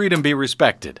religious freedom be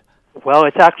respected? Well,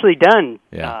 it's actually done.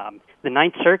 Yeah. The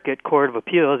Ninth Circuit Court of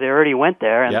Appeals, they already went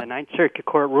there, and the Ninth Circuit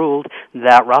Court ruled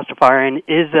that Rastafarian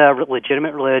is a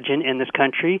legitimate religion in this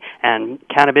country, and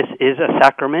cannabis is a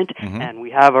sacrament, and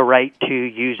we have a right to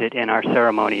use it in our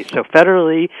ceremonies. So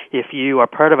federally, if you are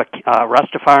part of a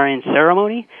Rastafarian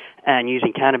ceremony and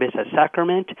using cannabis as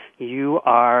sacrament, you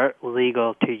are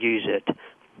legal to use it.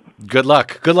 Good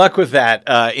luck. Good luck with that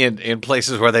in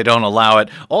places where they don't allow it.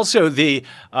 Also, the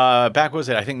back was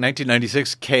it? I think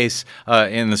 1996 case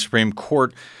in the Supreme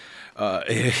Court.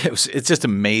 It's just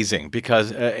amazing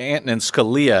because Antonin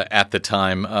Scalia at the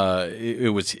time,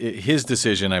 it was his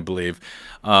decision, I believe,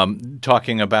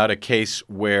 talking about a case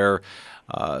where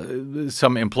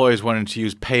some employees wanted to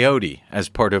use peyote as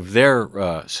part of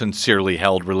their sincerely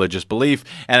held religious belief.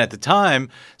 And at the time,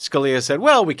 Scalia said,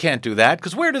 well, we can't do that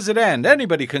because where does it end?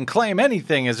 Anybody can claim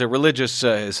anything as a religious,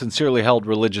 sincerely held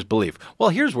religious belief. Well,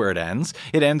 here's where it ends.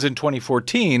 It ends in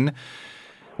 2014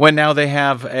 when now they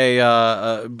have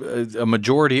a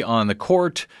majority on the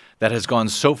court that has gone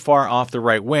so far off the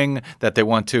right wing that they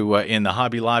want to, in the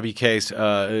Hobby Lobby case,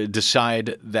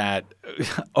 decide that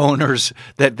owners,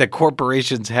 that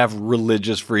corporations have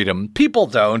religious freedom. People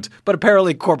don't, but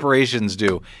apparently corporations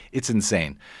do. It's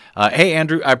insane. Hey,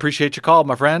 Andrew, I appreciate your call,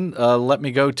 my friend. Let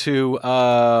me go to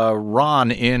Ron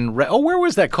in... where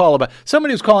was that call about?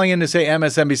 Somebody was calling in to say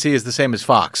MSNBC is the same as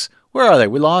Fox. Where are they?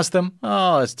 We lost them?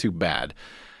 Oh, that's too bad.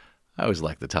 I always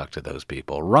like to talk to those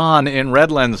people. Ron in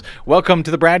Redlands, welcome to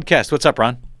the BradCast. What's up,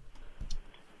 Ron?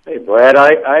 Hey, Brad.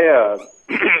 I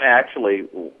actually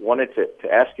wanted to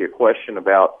ask you a question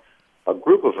about a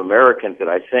group of Americans that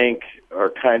I think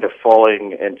are kind of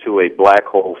falling into a black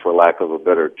hole, for lack of a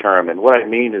better term. And what I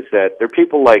mean is that there are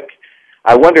people like,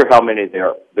 I wonder how many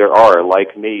there are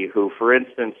like me who, for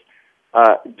instance,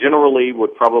 generally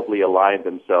would probably align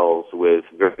themselves with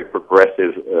very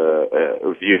progressive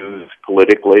views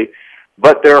politically,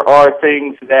 but there are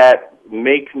things that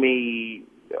make me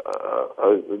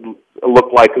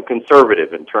look like a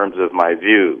conservative in terms of my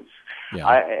views.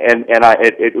 Yeah.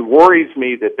 It worries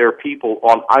me that there are people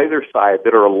on either side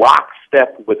that are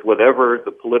lockstep with whatever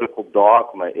the political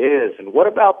dogma is. And what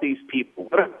about these people?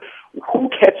 Who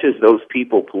catches those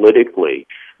people politically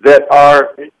that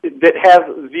have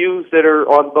views that are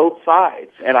on both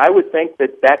sides? And I would think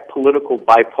that political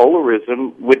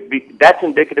bipolarism that's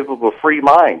indicative of a free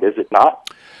mind, is it not?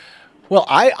 Well,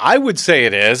 I would say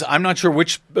it is. I'm not sure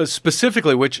which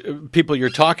people you're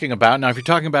talking about. Now, if you're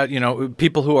talking about,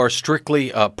 people who are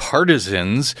strictly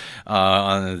partisans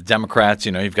on the Democrats,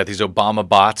 you've got these Obama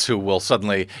bots who will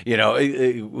suddenly,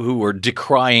 who were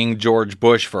decrying George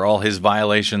Bush for all his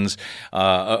violations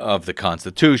of the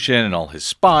Constitution and all his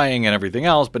spying and everything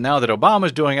else. But now that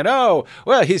Obama's doing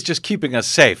it, he's just keeping us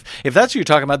safe. If that's what you're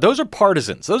talking about, those are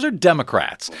partisans. Those are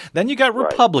Democrats. Then you got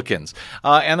Republicans.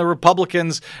 And the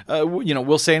Republicans...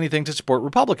 will say anything to support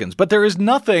Republicans. But there is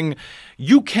nothing.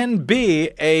 You can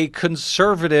be a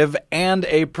conservative and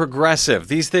a progressive.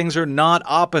 These things are not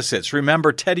opposites.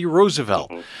 Remember, Teddy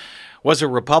Roosevelt was a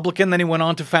Republican. Then he went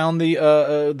on to found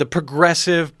the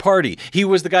Progressive Party. He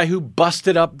was the guy who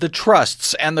busted up the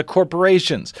trusts and the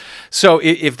corporations. So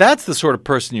if that's the sort of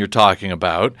person you're talking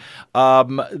about,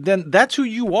 then that's who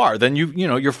you are. Then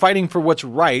you're fighting for what's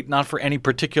right, not for any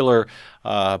particular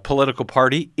political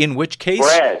party. In which case,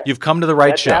 Brad, you've come to the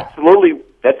right show. That's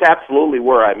absolutely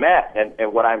where I'm at,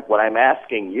 and what I'm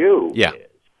asking you is,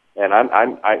 and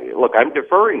I'm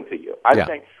deferring to you. I'm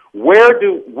saying, where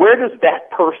does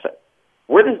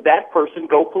that person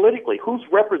go politically? Who's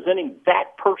representing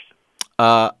that person?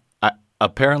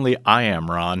 Apparently I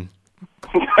am, Ron.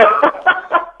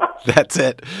 That's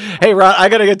it. Hey, Ron, I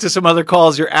got to get to some other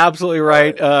calls. You're absolutely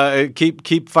right.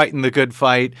 Keep fighting the good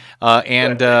fight,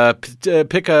 and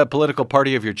pick a political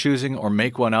party of your choosing, or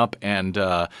make one up and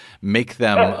make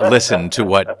them listen to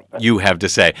what you have to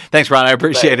say. Thanks, Ron. I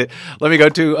appreciate it. Let me go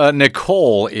to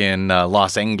Nicole in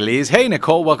Los Angeles. Hey,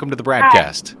 Nicole, welcome to the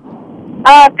BradCast.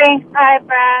 Thanks. Hi,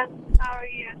 Brad. How are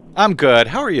you? I'm good.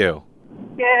 How are you?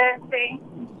 Good, thanks.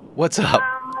 What's up?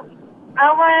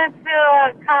 I wanted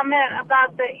to comment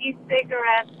about the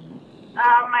e-cigarettes.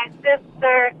 My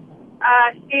sister,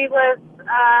 she was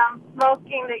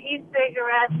smoking the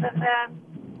e-cigarettes, and then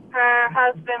her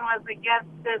husband was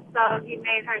against it, so he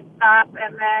made her stop,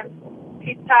 and then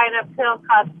she tried a pill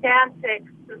called Chantix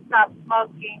to stop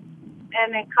smoking,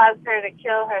 and it caused her to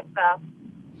kill herself.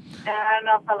 And I don't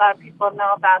know if a lot of people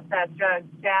know about that drug,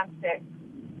 Chantix.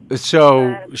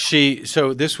 So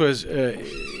this was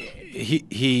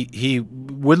he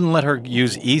wouldn't let her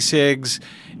use ECigs,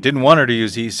 didn't want her to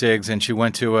use ECigs, and she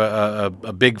went to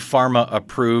a big pharma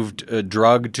approved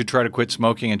drug to try to quit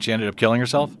smoking, and she ended up killing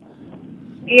herself.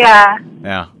 Yeah.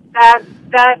 Yeah.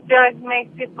 That drug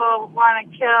makes people want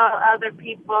to kill other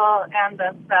people and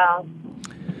themselves.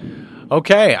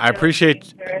 Okay, I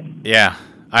appreciate. Yeah.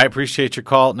 I appreciate your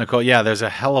call, Nicole. Yeah, there's a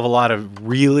hell of a lot of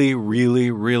really,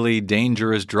 really, really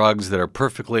dangerous drugs that are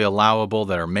perfectly allowable,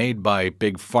 that are made by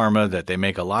Big Pharma, that they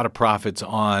make a lot of profits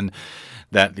on,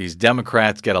 that these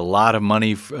Democrats get a lot of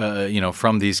money,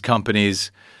 from these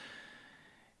companies,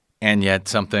 and yet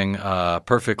something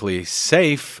perfectly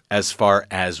safe, as far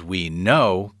as we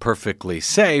know, perfectly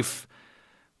safe,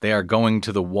 they are going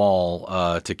to the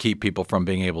wall to keep people from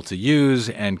being able to use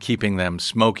and keeping them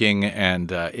smoking,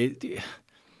 and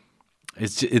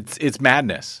It's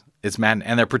madness. It's madness,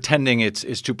 and they're pretending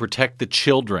it's to protect the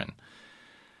children.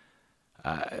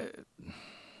 One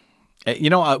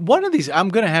of these, I'm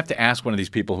going to have to ask one of these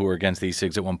people who are against these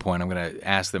cigs at one point. I'm going to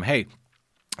ask them, hey,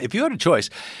 if you had a choice,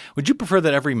 would you prefer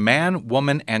that every man,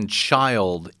 woman, and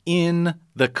child in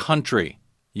the country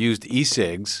used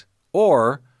e-cigs,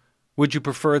 or would you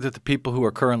prefer that the people who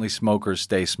are currently smokers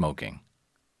stay smoking?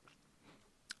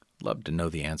 Love to know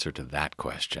the answer to that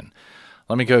question.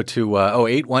 Let me go to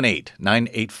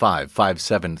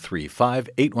 818-985-5735,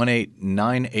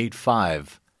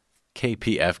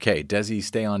 818-985-KPFK. Desi,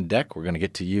 stay on deck. We're going to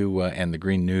get to you and the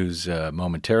Green News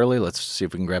momentarily. Let's see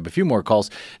if we can grab a few more calls.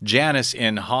 Janice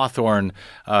in Hawthorne,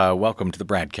 welcome to the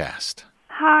BradCast.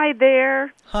 Hi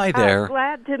there. Hi there.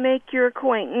 Glad to make your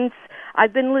acquaintance.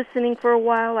 I've been listening for a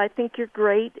while. I think you're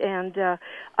great, and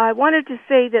I wanted to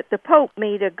say that the Pope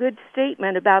made a good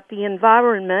statement about the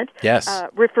environment,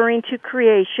 referring to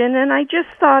creation, and I just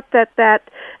thought that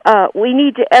we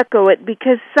need to echo it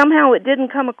because somehow it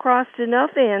didn't come across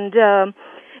enough, and a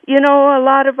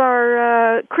lot of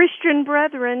our Christian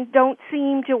brethren don't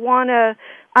seem to want to.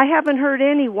 I haven't heard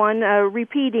anyone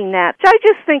repeating that. So I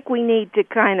just think we need to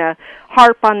kind of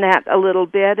harp on that a little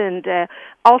bit. And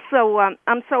also,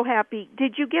 I'm so happy.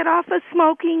 Did you get off of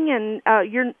smoking, and are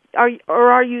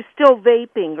you still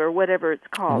vaping or whatever it's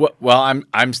called? Well,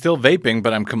 I'm still vaping,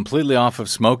 but I'm completely off of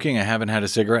smoking. I haven't had a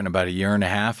cigarette in about a year and a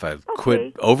half. I've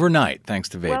quit overnight thanks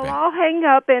to vaping. Well, I'll hang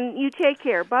up, and you take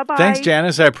care. Bye-bye. Thanks,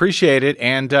 Janice. I appreciate it.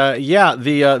 And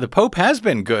the Pope has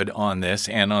been good on this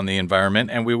and on the environment,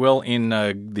 and we will in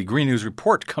the Green News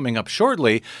Report coming up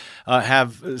shortly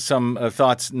have some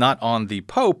thoughts not on the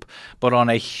Pope, but on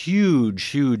a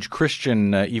huge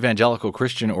Christian, evangelical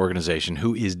Christian organization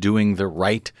who is doing the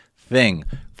right thing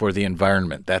for the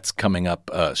environment. That's coming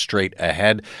up straight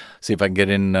ahead. See if I can get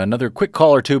in another quick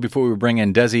call or two before we bring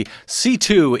in Desi.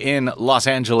 C2 in Los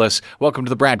Angeles. Welcome to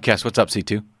the BradCast. What's up,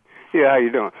 C2? Yeah, how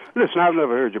you doing? Listen, I've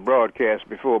never heard your broadcast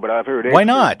before, but I've heard Why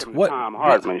not? From the Tom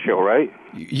Hartman show, right?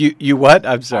 You what?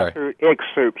 I'm sorry. I've heard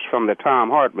excerpts from the Tom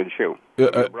Hartman show,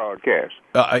 the broadcast.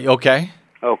 Okay.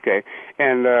 Okay.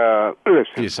 And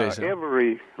listen,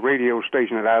 every radio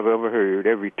station that I've ever heard,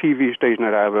 every TV station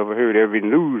that I've ever heard, every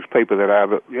newspaper that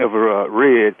I've ever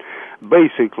read,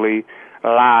 basically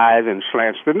lies and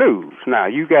slants the news. Now,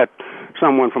 you got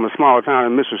someone from a small town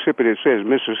in Mississippi that says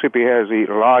Mississippi has the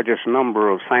largest number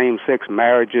of same-sex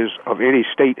marriages of any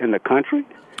state in the country?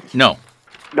 No.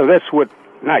 No, that's what...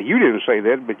 Now, you didn't say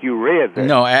that, but you read that.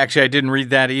 No, actually, I didn't read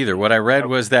that either. What I read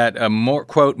was that,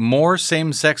 more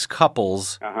same-sex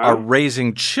couples are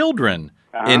raising children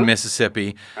in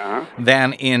Mississippi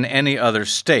than in any other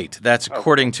state. That's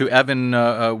according to Evan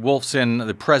Wolfson,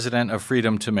 the president of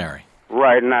Freedom to Marry.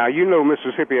 Right. Now, you know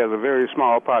Mississippi has a very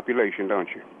small population, don't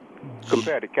you?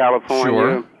 Compared to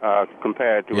California,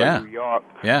 compared to New York,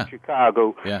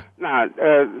 Chicago. Yeah. Now,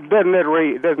 doesn't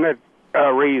that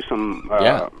raise some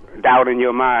doubt in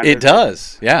your mind? It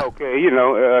does. Yeah. Okay.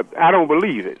 I don't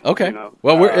believe it. Okay.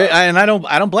 Well,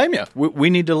 I don't blame you. We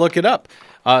need to look it up.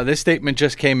 This statement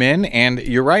just came in, and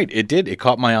you're right. It did. It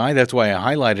caught my eye. That's why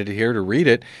I highlighted it here to read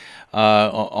it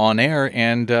on air,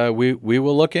 and we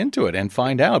will look into it and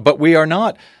find out. But we are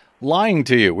not lying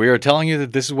to you. We are telling you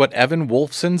that this is what Evan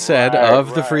Wolfson said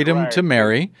of the Freedom to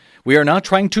Marry. We are not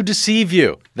trying to deceive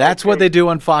you. That's what they do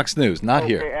on Fox News, not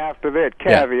here. After that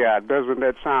caveat, doesn't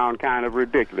that sound kind of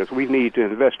ridiculous? We need to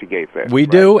investigate that. We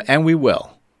do, and we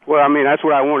will. Well, I mean, that's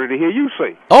what I wanted to hear you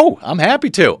say. Oh, I'm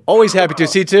happy to. Always happy to.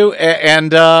 C2,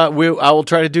 and I will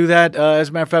try to do that. As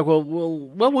a matter of fact,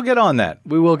 we'll get on that.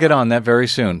 We will get on that very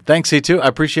soon. Thanks, C2. I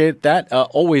appreciate that.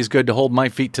 Always good to hold my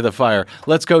feet to the fire.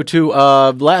 Let's go to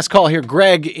last call here.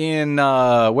 Greg in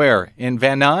where? In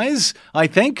Van Nuys, I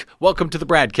think. Welcome to the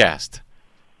BradCast.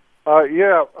 I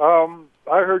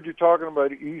heard you talking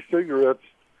about e-cigarettes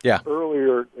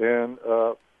earlier, and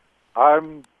I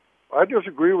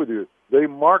disagree with you. They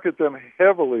market them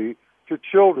heavily to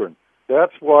children.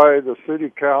 That's why the city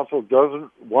council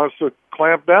wants to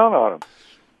clamp down on them.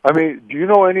 I mean, do you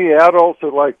know any adults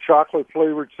that like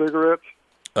chocolate-flavored cigarettes?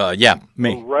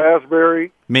 Me.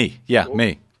 Raspberry? Me,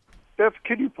 me. That's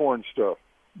kiddie porn stuff.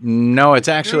 No, it's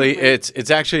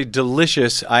actually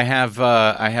delicious. I have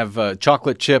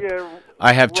chocolate chip. Yeah,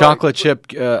 I have chocolate chip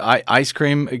ice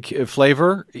cream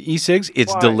flavor e-cigs.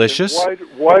 It's delicious.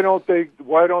 Why don't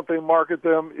they market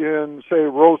them in, say,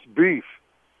 roast beef?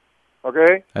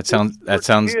 Okay.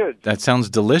 That sounds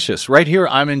delicious. Right here,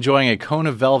 I'm enjoying a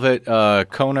Kona Velvet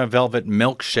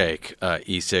milkshake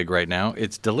e-cig right now.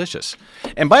 It's delicious.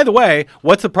 And by the way,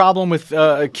 what's the problem with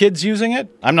kids using it?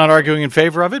 I'm not arguing in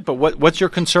favor of it, but what's your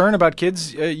concern about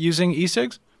kids using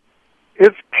e-cigs?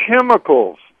 It's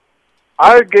chemicals.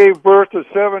 I gave birth to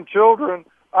 7 children.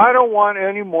 I don't want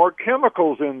any more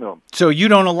chemicals in them. So you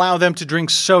don't allow them to drink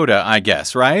soda, I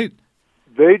guess, right?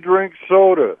 They drink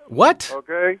soda. What?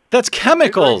 Okay. That's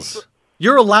chemicals.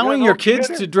 You're allowing your kids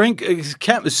to drink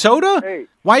soda? Hey,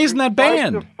 why isn't that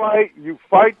banned? You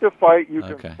fight the fight, you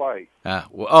can fight.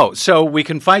 So we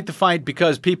can fight the fight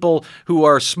because people who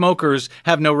are smokers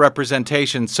have no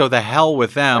representation, so the hell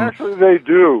with them. Actually, they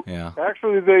do. Yeah.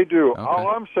 Actually, they do. Okay. All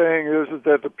I'm saying is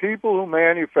that the people who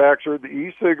manufacture the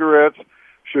e-cigarettes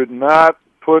should not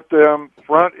put them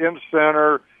front and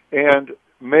center and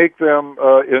make them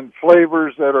in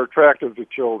flavors that are attractive to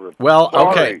children. Well,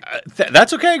 okay.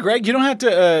 That's okay, Greg. You don't have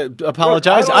to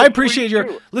apologize. Look, I appreciate your...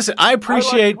 Listen, I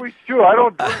appreciate... I like sweets, too. I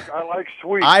don't drink. I like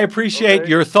sweets. I appreciate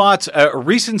your thoughts. A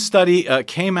recent study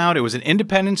came out. It was an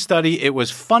independent study. It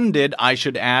was funded, I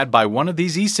should add, by one of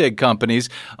these e-cig companies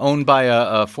owned by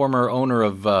a former owner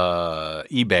of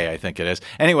eBay, I think it is.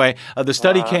 Anyway, the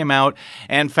study came out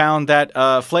and found that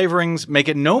flavorings make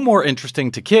it no more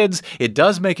interesting to kids. It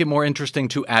does make it more interesting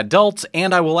to adults.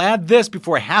 And I will add this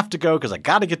before I have to go because I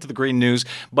got to get to the green news.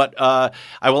 But I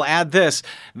will add this,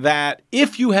 that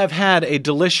if you have had a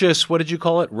delicious, what did you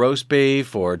call it, roast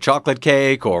beef or chocolate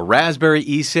cake or raspberry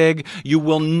e-cig, you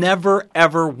will never,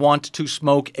 ever want to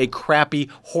smoke a crappy,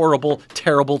 horrible,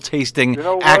 terrible tasting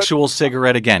actual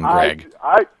cigarette again, Greg.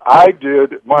 I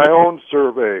did my own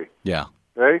survey. Yeah.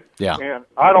 Okay? Yeah. And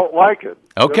I don't like it.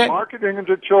 Okay. They're marketing them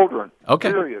to children.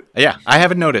 Okay. Period. Yeah, I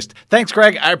haven't noticed. Thanks,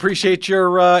 Greg. I appreciate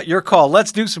your call.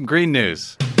 Let's do some green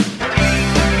news.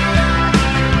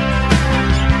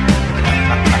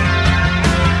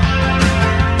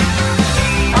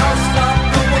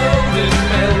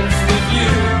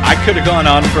 I could have gone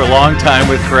on for a long time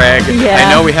with Greg. Yeah.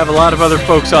 I know we have a lot of other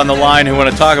folks on the line who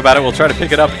want to talk about it. We'll try to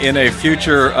pick it up in a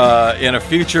future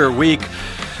week.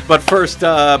 But first,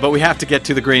 but we have to get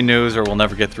to the green news or we'll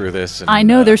never get through this. And, I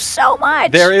know, there's so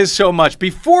much. There is so much.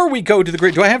 Before we go to the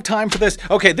green, do I have time for this?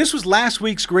 Okay, this was last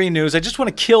week's green news. I just want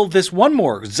to kill this one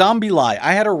more zombie lie.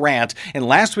 I had a rant in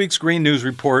last week's green news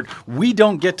report. We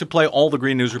don't get to play all the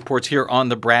green news reports here on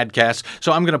the BradCast,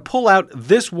 so I'm going to pull out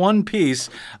this one piece.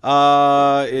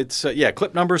 It's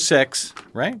clip number 6,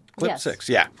 right? Clip 6,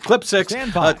 yeah. Clip 6.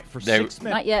 Stand by for 6 minutes.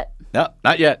 Not yet. No,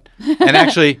 not yet. And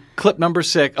actually, clip number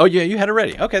 6. Oh, yeah, you had it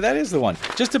ready. Okay, that is the one.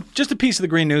 Just a piece of the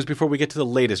green news before we get to the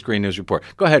latest green news report.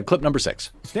 Go ahead, clip number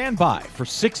 6. Stand by for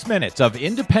 6 minutes of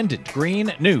independent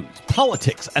green news,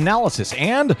 politics, analysis,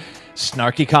 and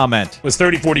snarky comment. It was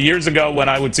 30, 40 years ago when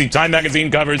I would see Time magazine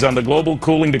covers on the global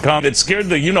cooling to come. It scared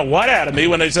the you-know-what out of me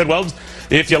when they said, well,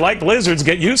 if you like lizards,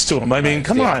 get used to them. I mean,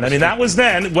 come on. I mean, that was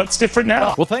then. What's different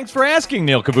now? Well, thanks for asking,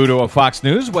 Neil Cavuto of Fox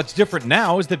News. What's different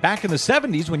now is that back in the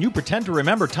 70s, when you pretend to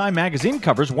remember Time magazine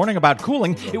covers warning about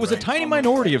cooling, it was a tiny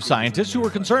minority of scientists who were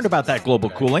concerned about that global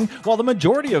cooling, while the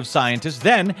majority of scientists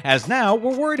then, as now,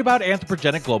 were worried about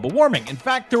anthropogenic global warming. In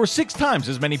fact, there were 6 times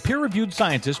as many peer-reviewed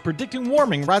scientists predicting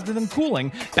warming rather than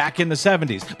cooling back in the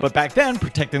 70s. But back then,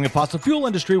 protecting the fossil fuel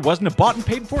industry wasn't a bought and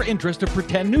paid for interest of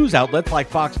pretend news outlets like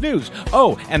Fox News.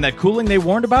 Oh, and that cooling they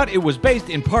warned about, it was based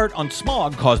in part on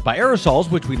smog caused by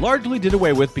aerosols, which we largely did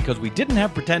away with because we didn't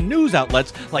have pretend news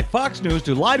outlets like Fox News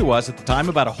to lie to us at the time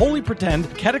about a wholly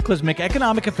pretend cataclysmic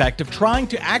economic effect of trying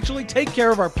to actually take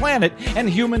care of our planet and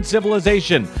human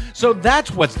civilization. So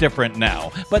that's what's different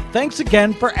now. But thanks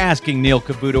again for asking, Neil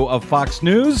Cavuto of Fox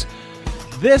News.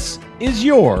 This is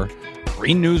your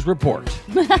Green News Report.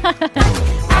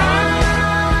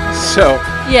 So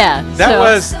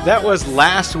that was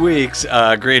last week's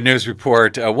Green News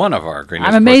Report. One of our Green News.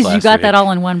 I'm amazed you got that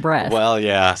all in one breath. Well,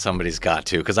 yeah, somebody's got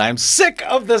to, because I'm sick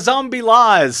of the zombie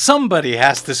lies. Somebody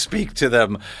has to speak to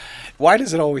them. Why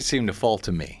does it always seem to fall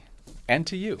to me? And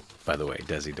to you, by the way,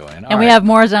 Desi Doyen. And we have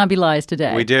more zombie lies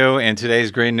today. We do in today's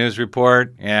Green News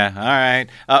Report. Yeah, all right.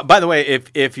 By the way,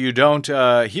 if you don't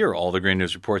hear all the Green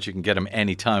News Reports, you can get them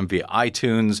anytime via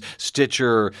iTunes,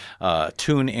 Stitcher,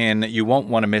 TuneIn. You won't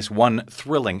want to miss one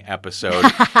thrilling episode.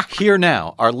 Here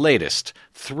now, our latest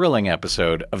thrilling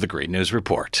episode of the Green News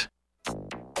Report.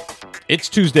 It's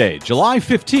Tuesday, July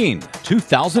 15,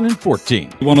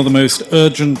 2014. One of the most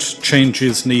urgent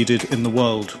changes needed in the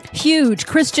world. Huge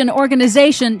Christian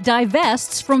organization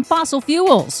divests from fossil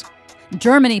fuels.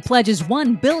 Germany pledges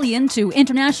 $1 billion to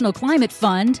International Climate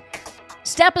Fund.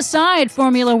 Step aside,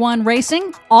 Formula One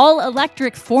racing.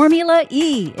 All-electric Formula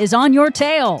E is on your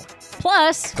tail.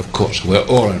 Plus... Of course, we're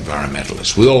all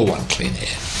environmentalists. We all want clean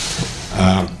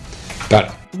air.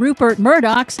 But... Rupert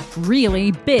Murdoch's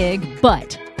really big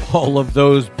butt. All of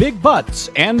those big butts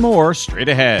and more straight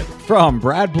ahead. From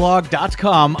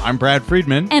BradBlog.com, I'm Brad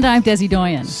Friedman. And I'm Desi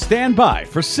Doyen. Stand by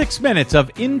for 6 minutes of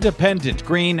independent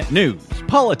green news,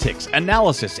 politics,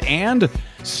 analysis, and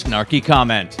snarky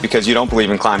comment. Because you don't believe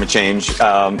in climate change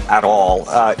at all.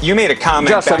 You made a comment.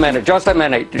 Just a minute.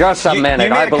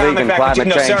 I believe in climate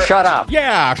change. No, shut up.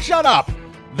 Yeah, shut up.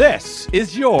 This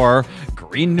is your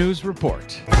Green News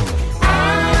Report.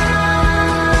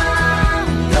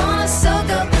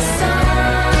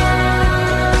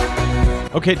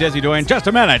 Okay, Desi Doyen, just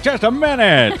a minute.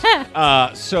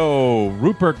 So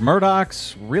Rupert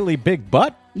Murdoch's really big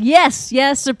butt? Yes,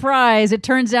 surprise. It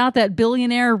turns out that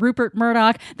billionaire Rupert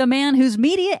Murdoch, the man whose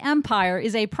media empire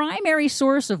is a primary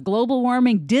source of global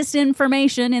warming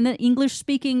disinformation in the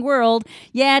English-speaking world,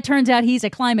 it turns out he's a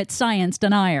climate science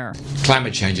denier.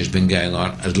 Climate change has been going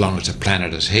on as long as the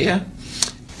planet is here.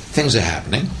 Things are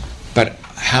happening, but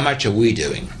how much are we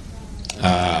doing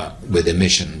with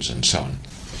emissions and so on?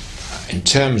 In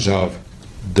terms of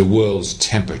the world's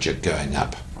temperature going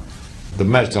up, the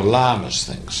most alarmist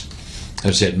things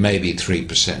have said maybe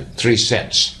 3%,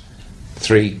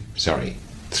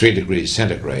 3 degrees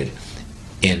centigrade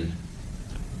in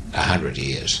 100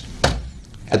 years.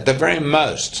 At the very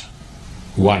most,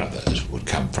 one of those would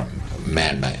come from be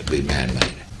man-made.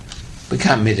 We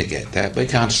can't mitigate that. We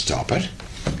can't stop it.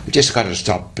 We just got to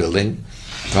stop building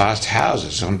vast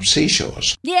houses on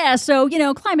seashores. Yeah, so,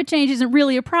 climate change isn't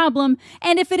really a problem,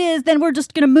 and if it is, then we're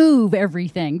just going to move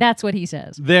everything. That's what he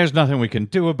says. There's nothing we can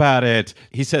do about it.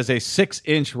 He says a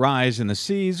 6-inch rise in the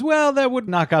seas, well, that would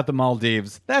knock out the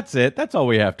Maldives. That's it. That's all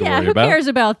we have to worry about. Yeah, who cares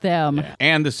about them? Yeah.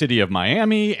 And the city of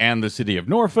Miami, and the city of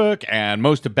Norfolk, and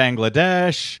most of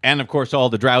Bangladesh, and, of course, all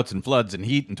the droughts and floods and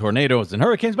heat and tornadoes and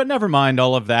hurricanes, but never mind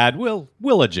all of that.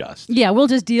 We'll adjust. Yeah, we'll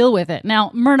just deal with it.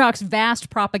 Now, Murdoch's vast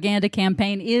propaganda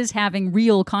campaign is having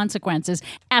real consequences.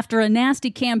 After a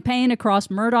nasty campaign across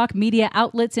Murdoch media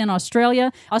outlets in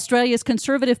Australia, Australia's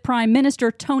Conservative Prime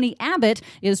Minister Tony Abbott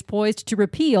is poised to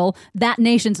repeal that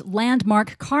nation's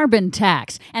landmark carbon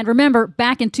tax. And remember,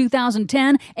 back in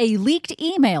 2010, a leaked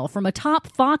email from a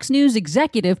top Fox News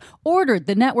executive ordered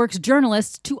the network's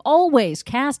journalists to always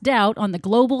cast doubt on the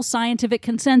global scientific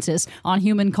consensus on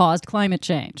human-caused climate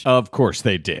change. Of course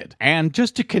they did. And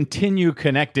just to continue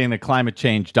connecting the climate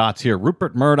change dots here,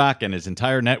 Rupert Murdoch and his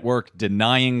entire network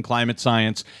denying climate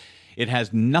science, it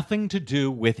has nothing to do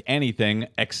with anything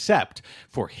except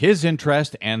for his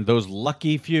interest and those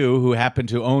lucky few who happen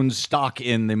to own stock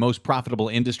in the most profitable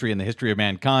industry in the history of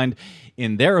mankind,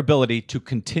 in their ability to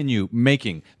continue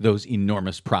making those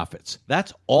enormous profits.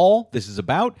 That's all this is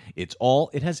about. It's all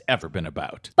it has ever been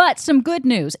about. But some good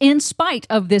news. In spite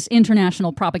of this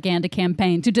international propaganda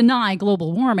campaign to deny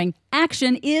global warming,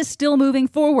 action is still moving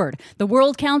forward. The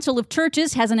World Council of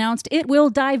Churches has announced it will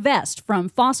divest from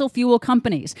fossil fuel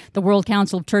companies. The World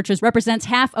Council of Churches represents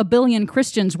 500 million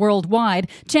Christians worldwide.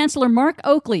 Chancellor Mark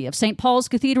Oakley of St. Paul's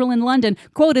Cathedral in London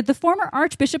quoted the former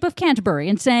Archbishop of Canterbury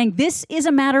in saying, "This is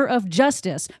a matter of justice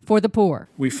for the poor."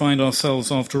 We find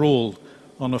ourselves, after all,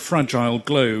 on a fragile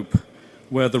globe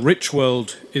where the rich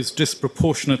world is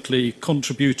disproportionately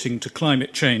contributing to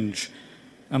climate change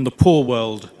and the poor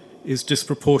world is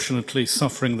disproportionately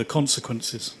suffering the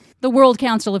consequences. The World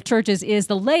Council of Churches is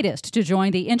the latest to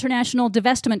join the international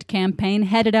divestment campaign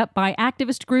headed up by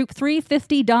activist group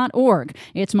 350.org.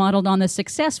 It's modeled on the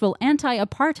successful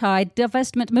anti-apartheid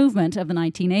divestment movement of the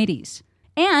 1980s.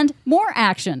 And more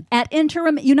action at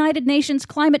interim United Nations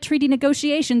climate treaty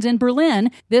negotiations in Berlin.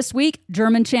 This week,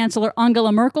 German Chancellor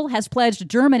Angela Merkel has pledged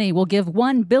Germany will give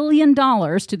 $1 billion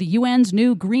to the UN's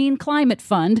new Green Climate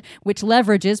Fund, which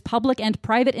leverages public and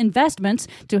private investments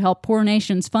to help poor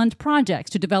nations fund projects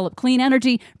to develop clean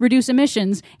energy, reduce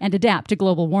emissions, and adapt to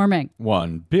global warming.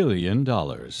 $1 billion.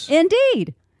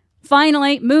 Indeed.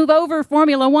 Finally, move over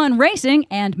Formula One racing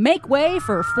and make way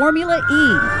for Formula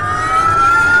E.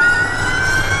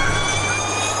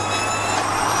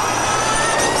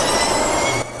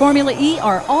 Formula E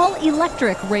are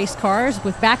all-electric race cars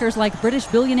with backers like British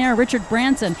billionaire Richard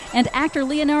Branson and actor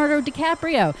Leonardo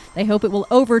DiCaprio. They hope it will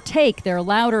overtake their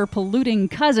louder, polluting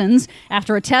cousins.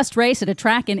 After a test race at a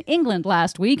track in England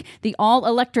last week, the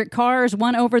all-electric cars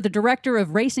won over the director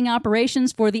of racing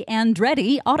operations for the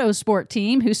Andretti Autosport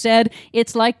team, who said,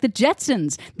 "It's like the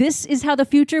Jetsons. This is how the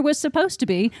future was supposed to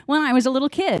be when I was a little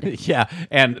kid." Yeah,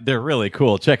 and they're really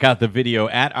cool. Check out the video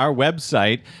at our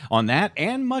website on that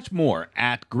and much more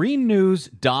at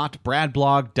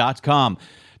greennews.bradblog.com.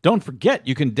 Don't forget,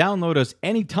 you can download us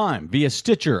anytime via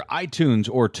Stitcher, iTunes,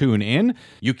 or TuneIn.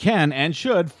 You can and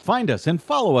should find us and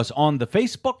follow us on the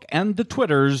Facebook and the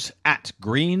Twitters at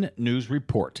Green News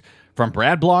Report. From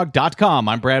bradblog.com,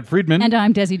 I'm Brad Friedman. And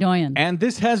I'm Desi Doyen. And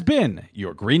this has been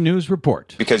your Green News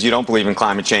Report. Because you don't believe in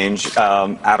climate change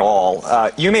at all.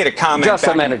 You made a comment. Just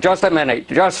a minute. Just a minute.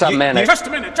 Just a minute.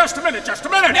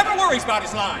 Never worries about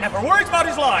his line.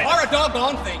 Or a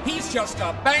doggone thing. He's just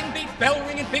a bang-beat,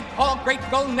 bell-ringing, big hog, great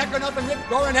bone, necker, nothing,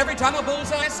 rip-roaring, every time a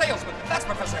bullseye salesman. That's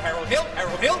Professor Harold Hill.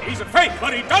 He's a fake,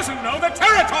 but he doesn't know the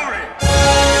territory.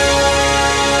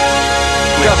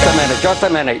 Just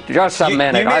a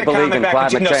minute. I believe in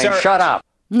climate change. Shut up.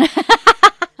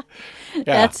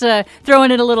 That's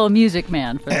throwing in a little Music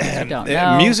Man for those who don't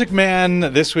know. Music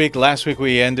Man last week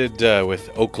we ended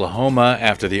with Oklahoma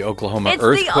after the Oklahoma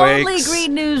earthquakes. It's the only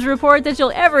Green News Report that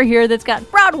you'll ever hear that's got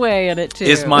Broadway in it, too.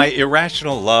 Is my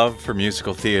irrational love for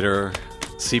musical theater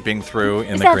seeping through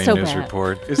in the Green News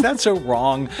Report? Is that so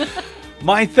wrong?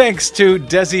 My thanks to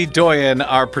Desi Doyen,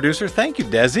 our producer. Thank you,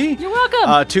 Desi. You're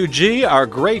welcome. To G, our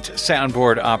great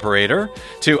soundboard operator.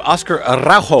 To Oscar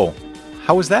Araujo.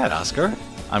 How was that, Oscar?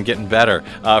 I'm getting better.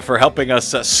 For helping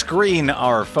us screen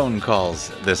our phone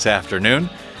calls this afternoon.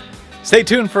 Stay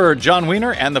tuned for John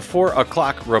Wiener and the 4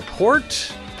 o'clock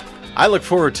report. I look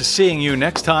forward to seeing you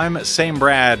next time. Same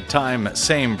Brad time,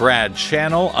 same Brad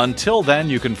channel. Until then,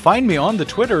 you can find me on the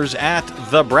Twitters at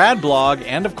The Brad Blog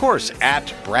and, of course, at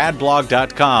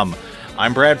bradblog.com.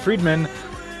 I'm Brad Friedman.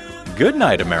 Good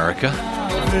night, America.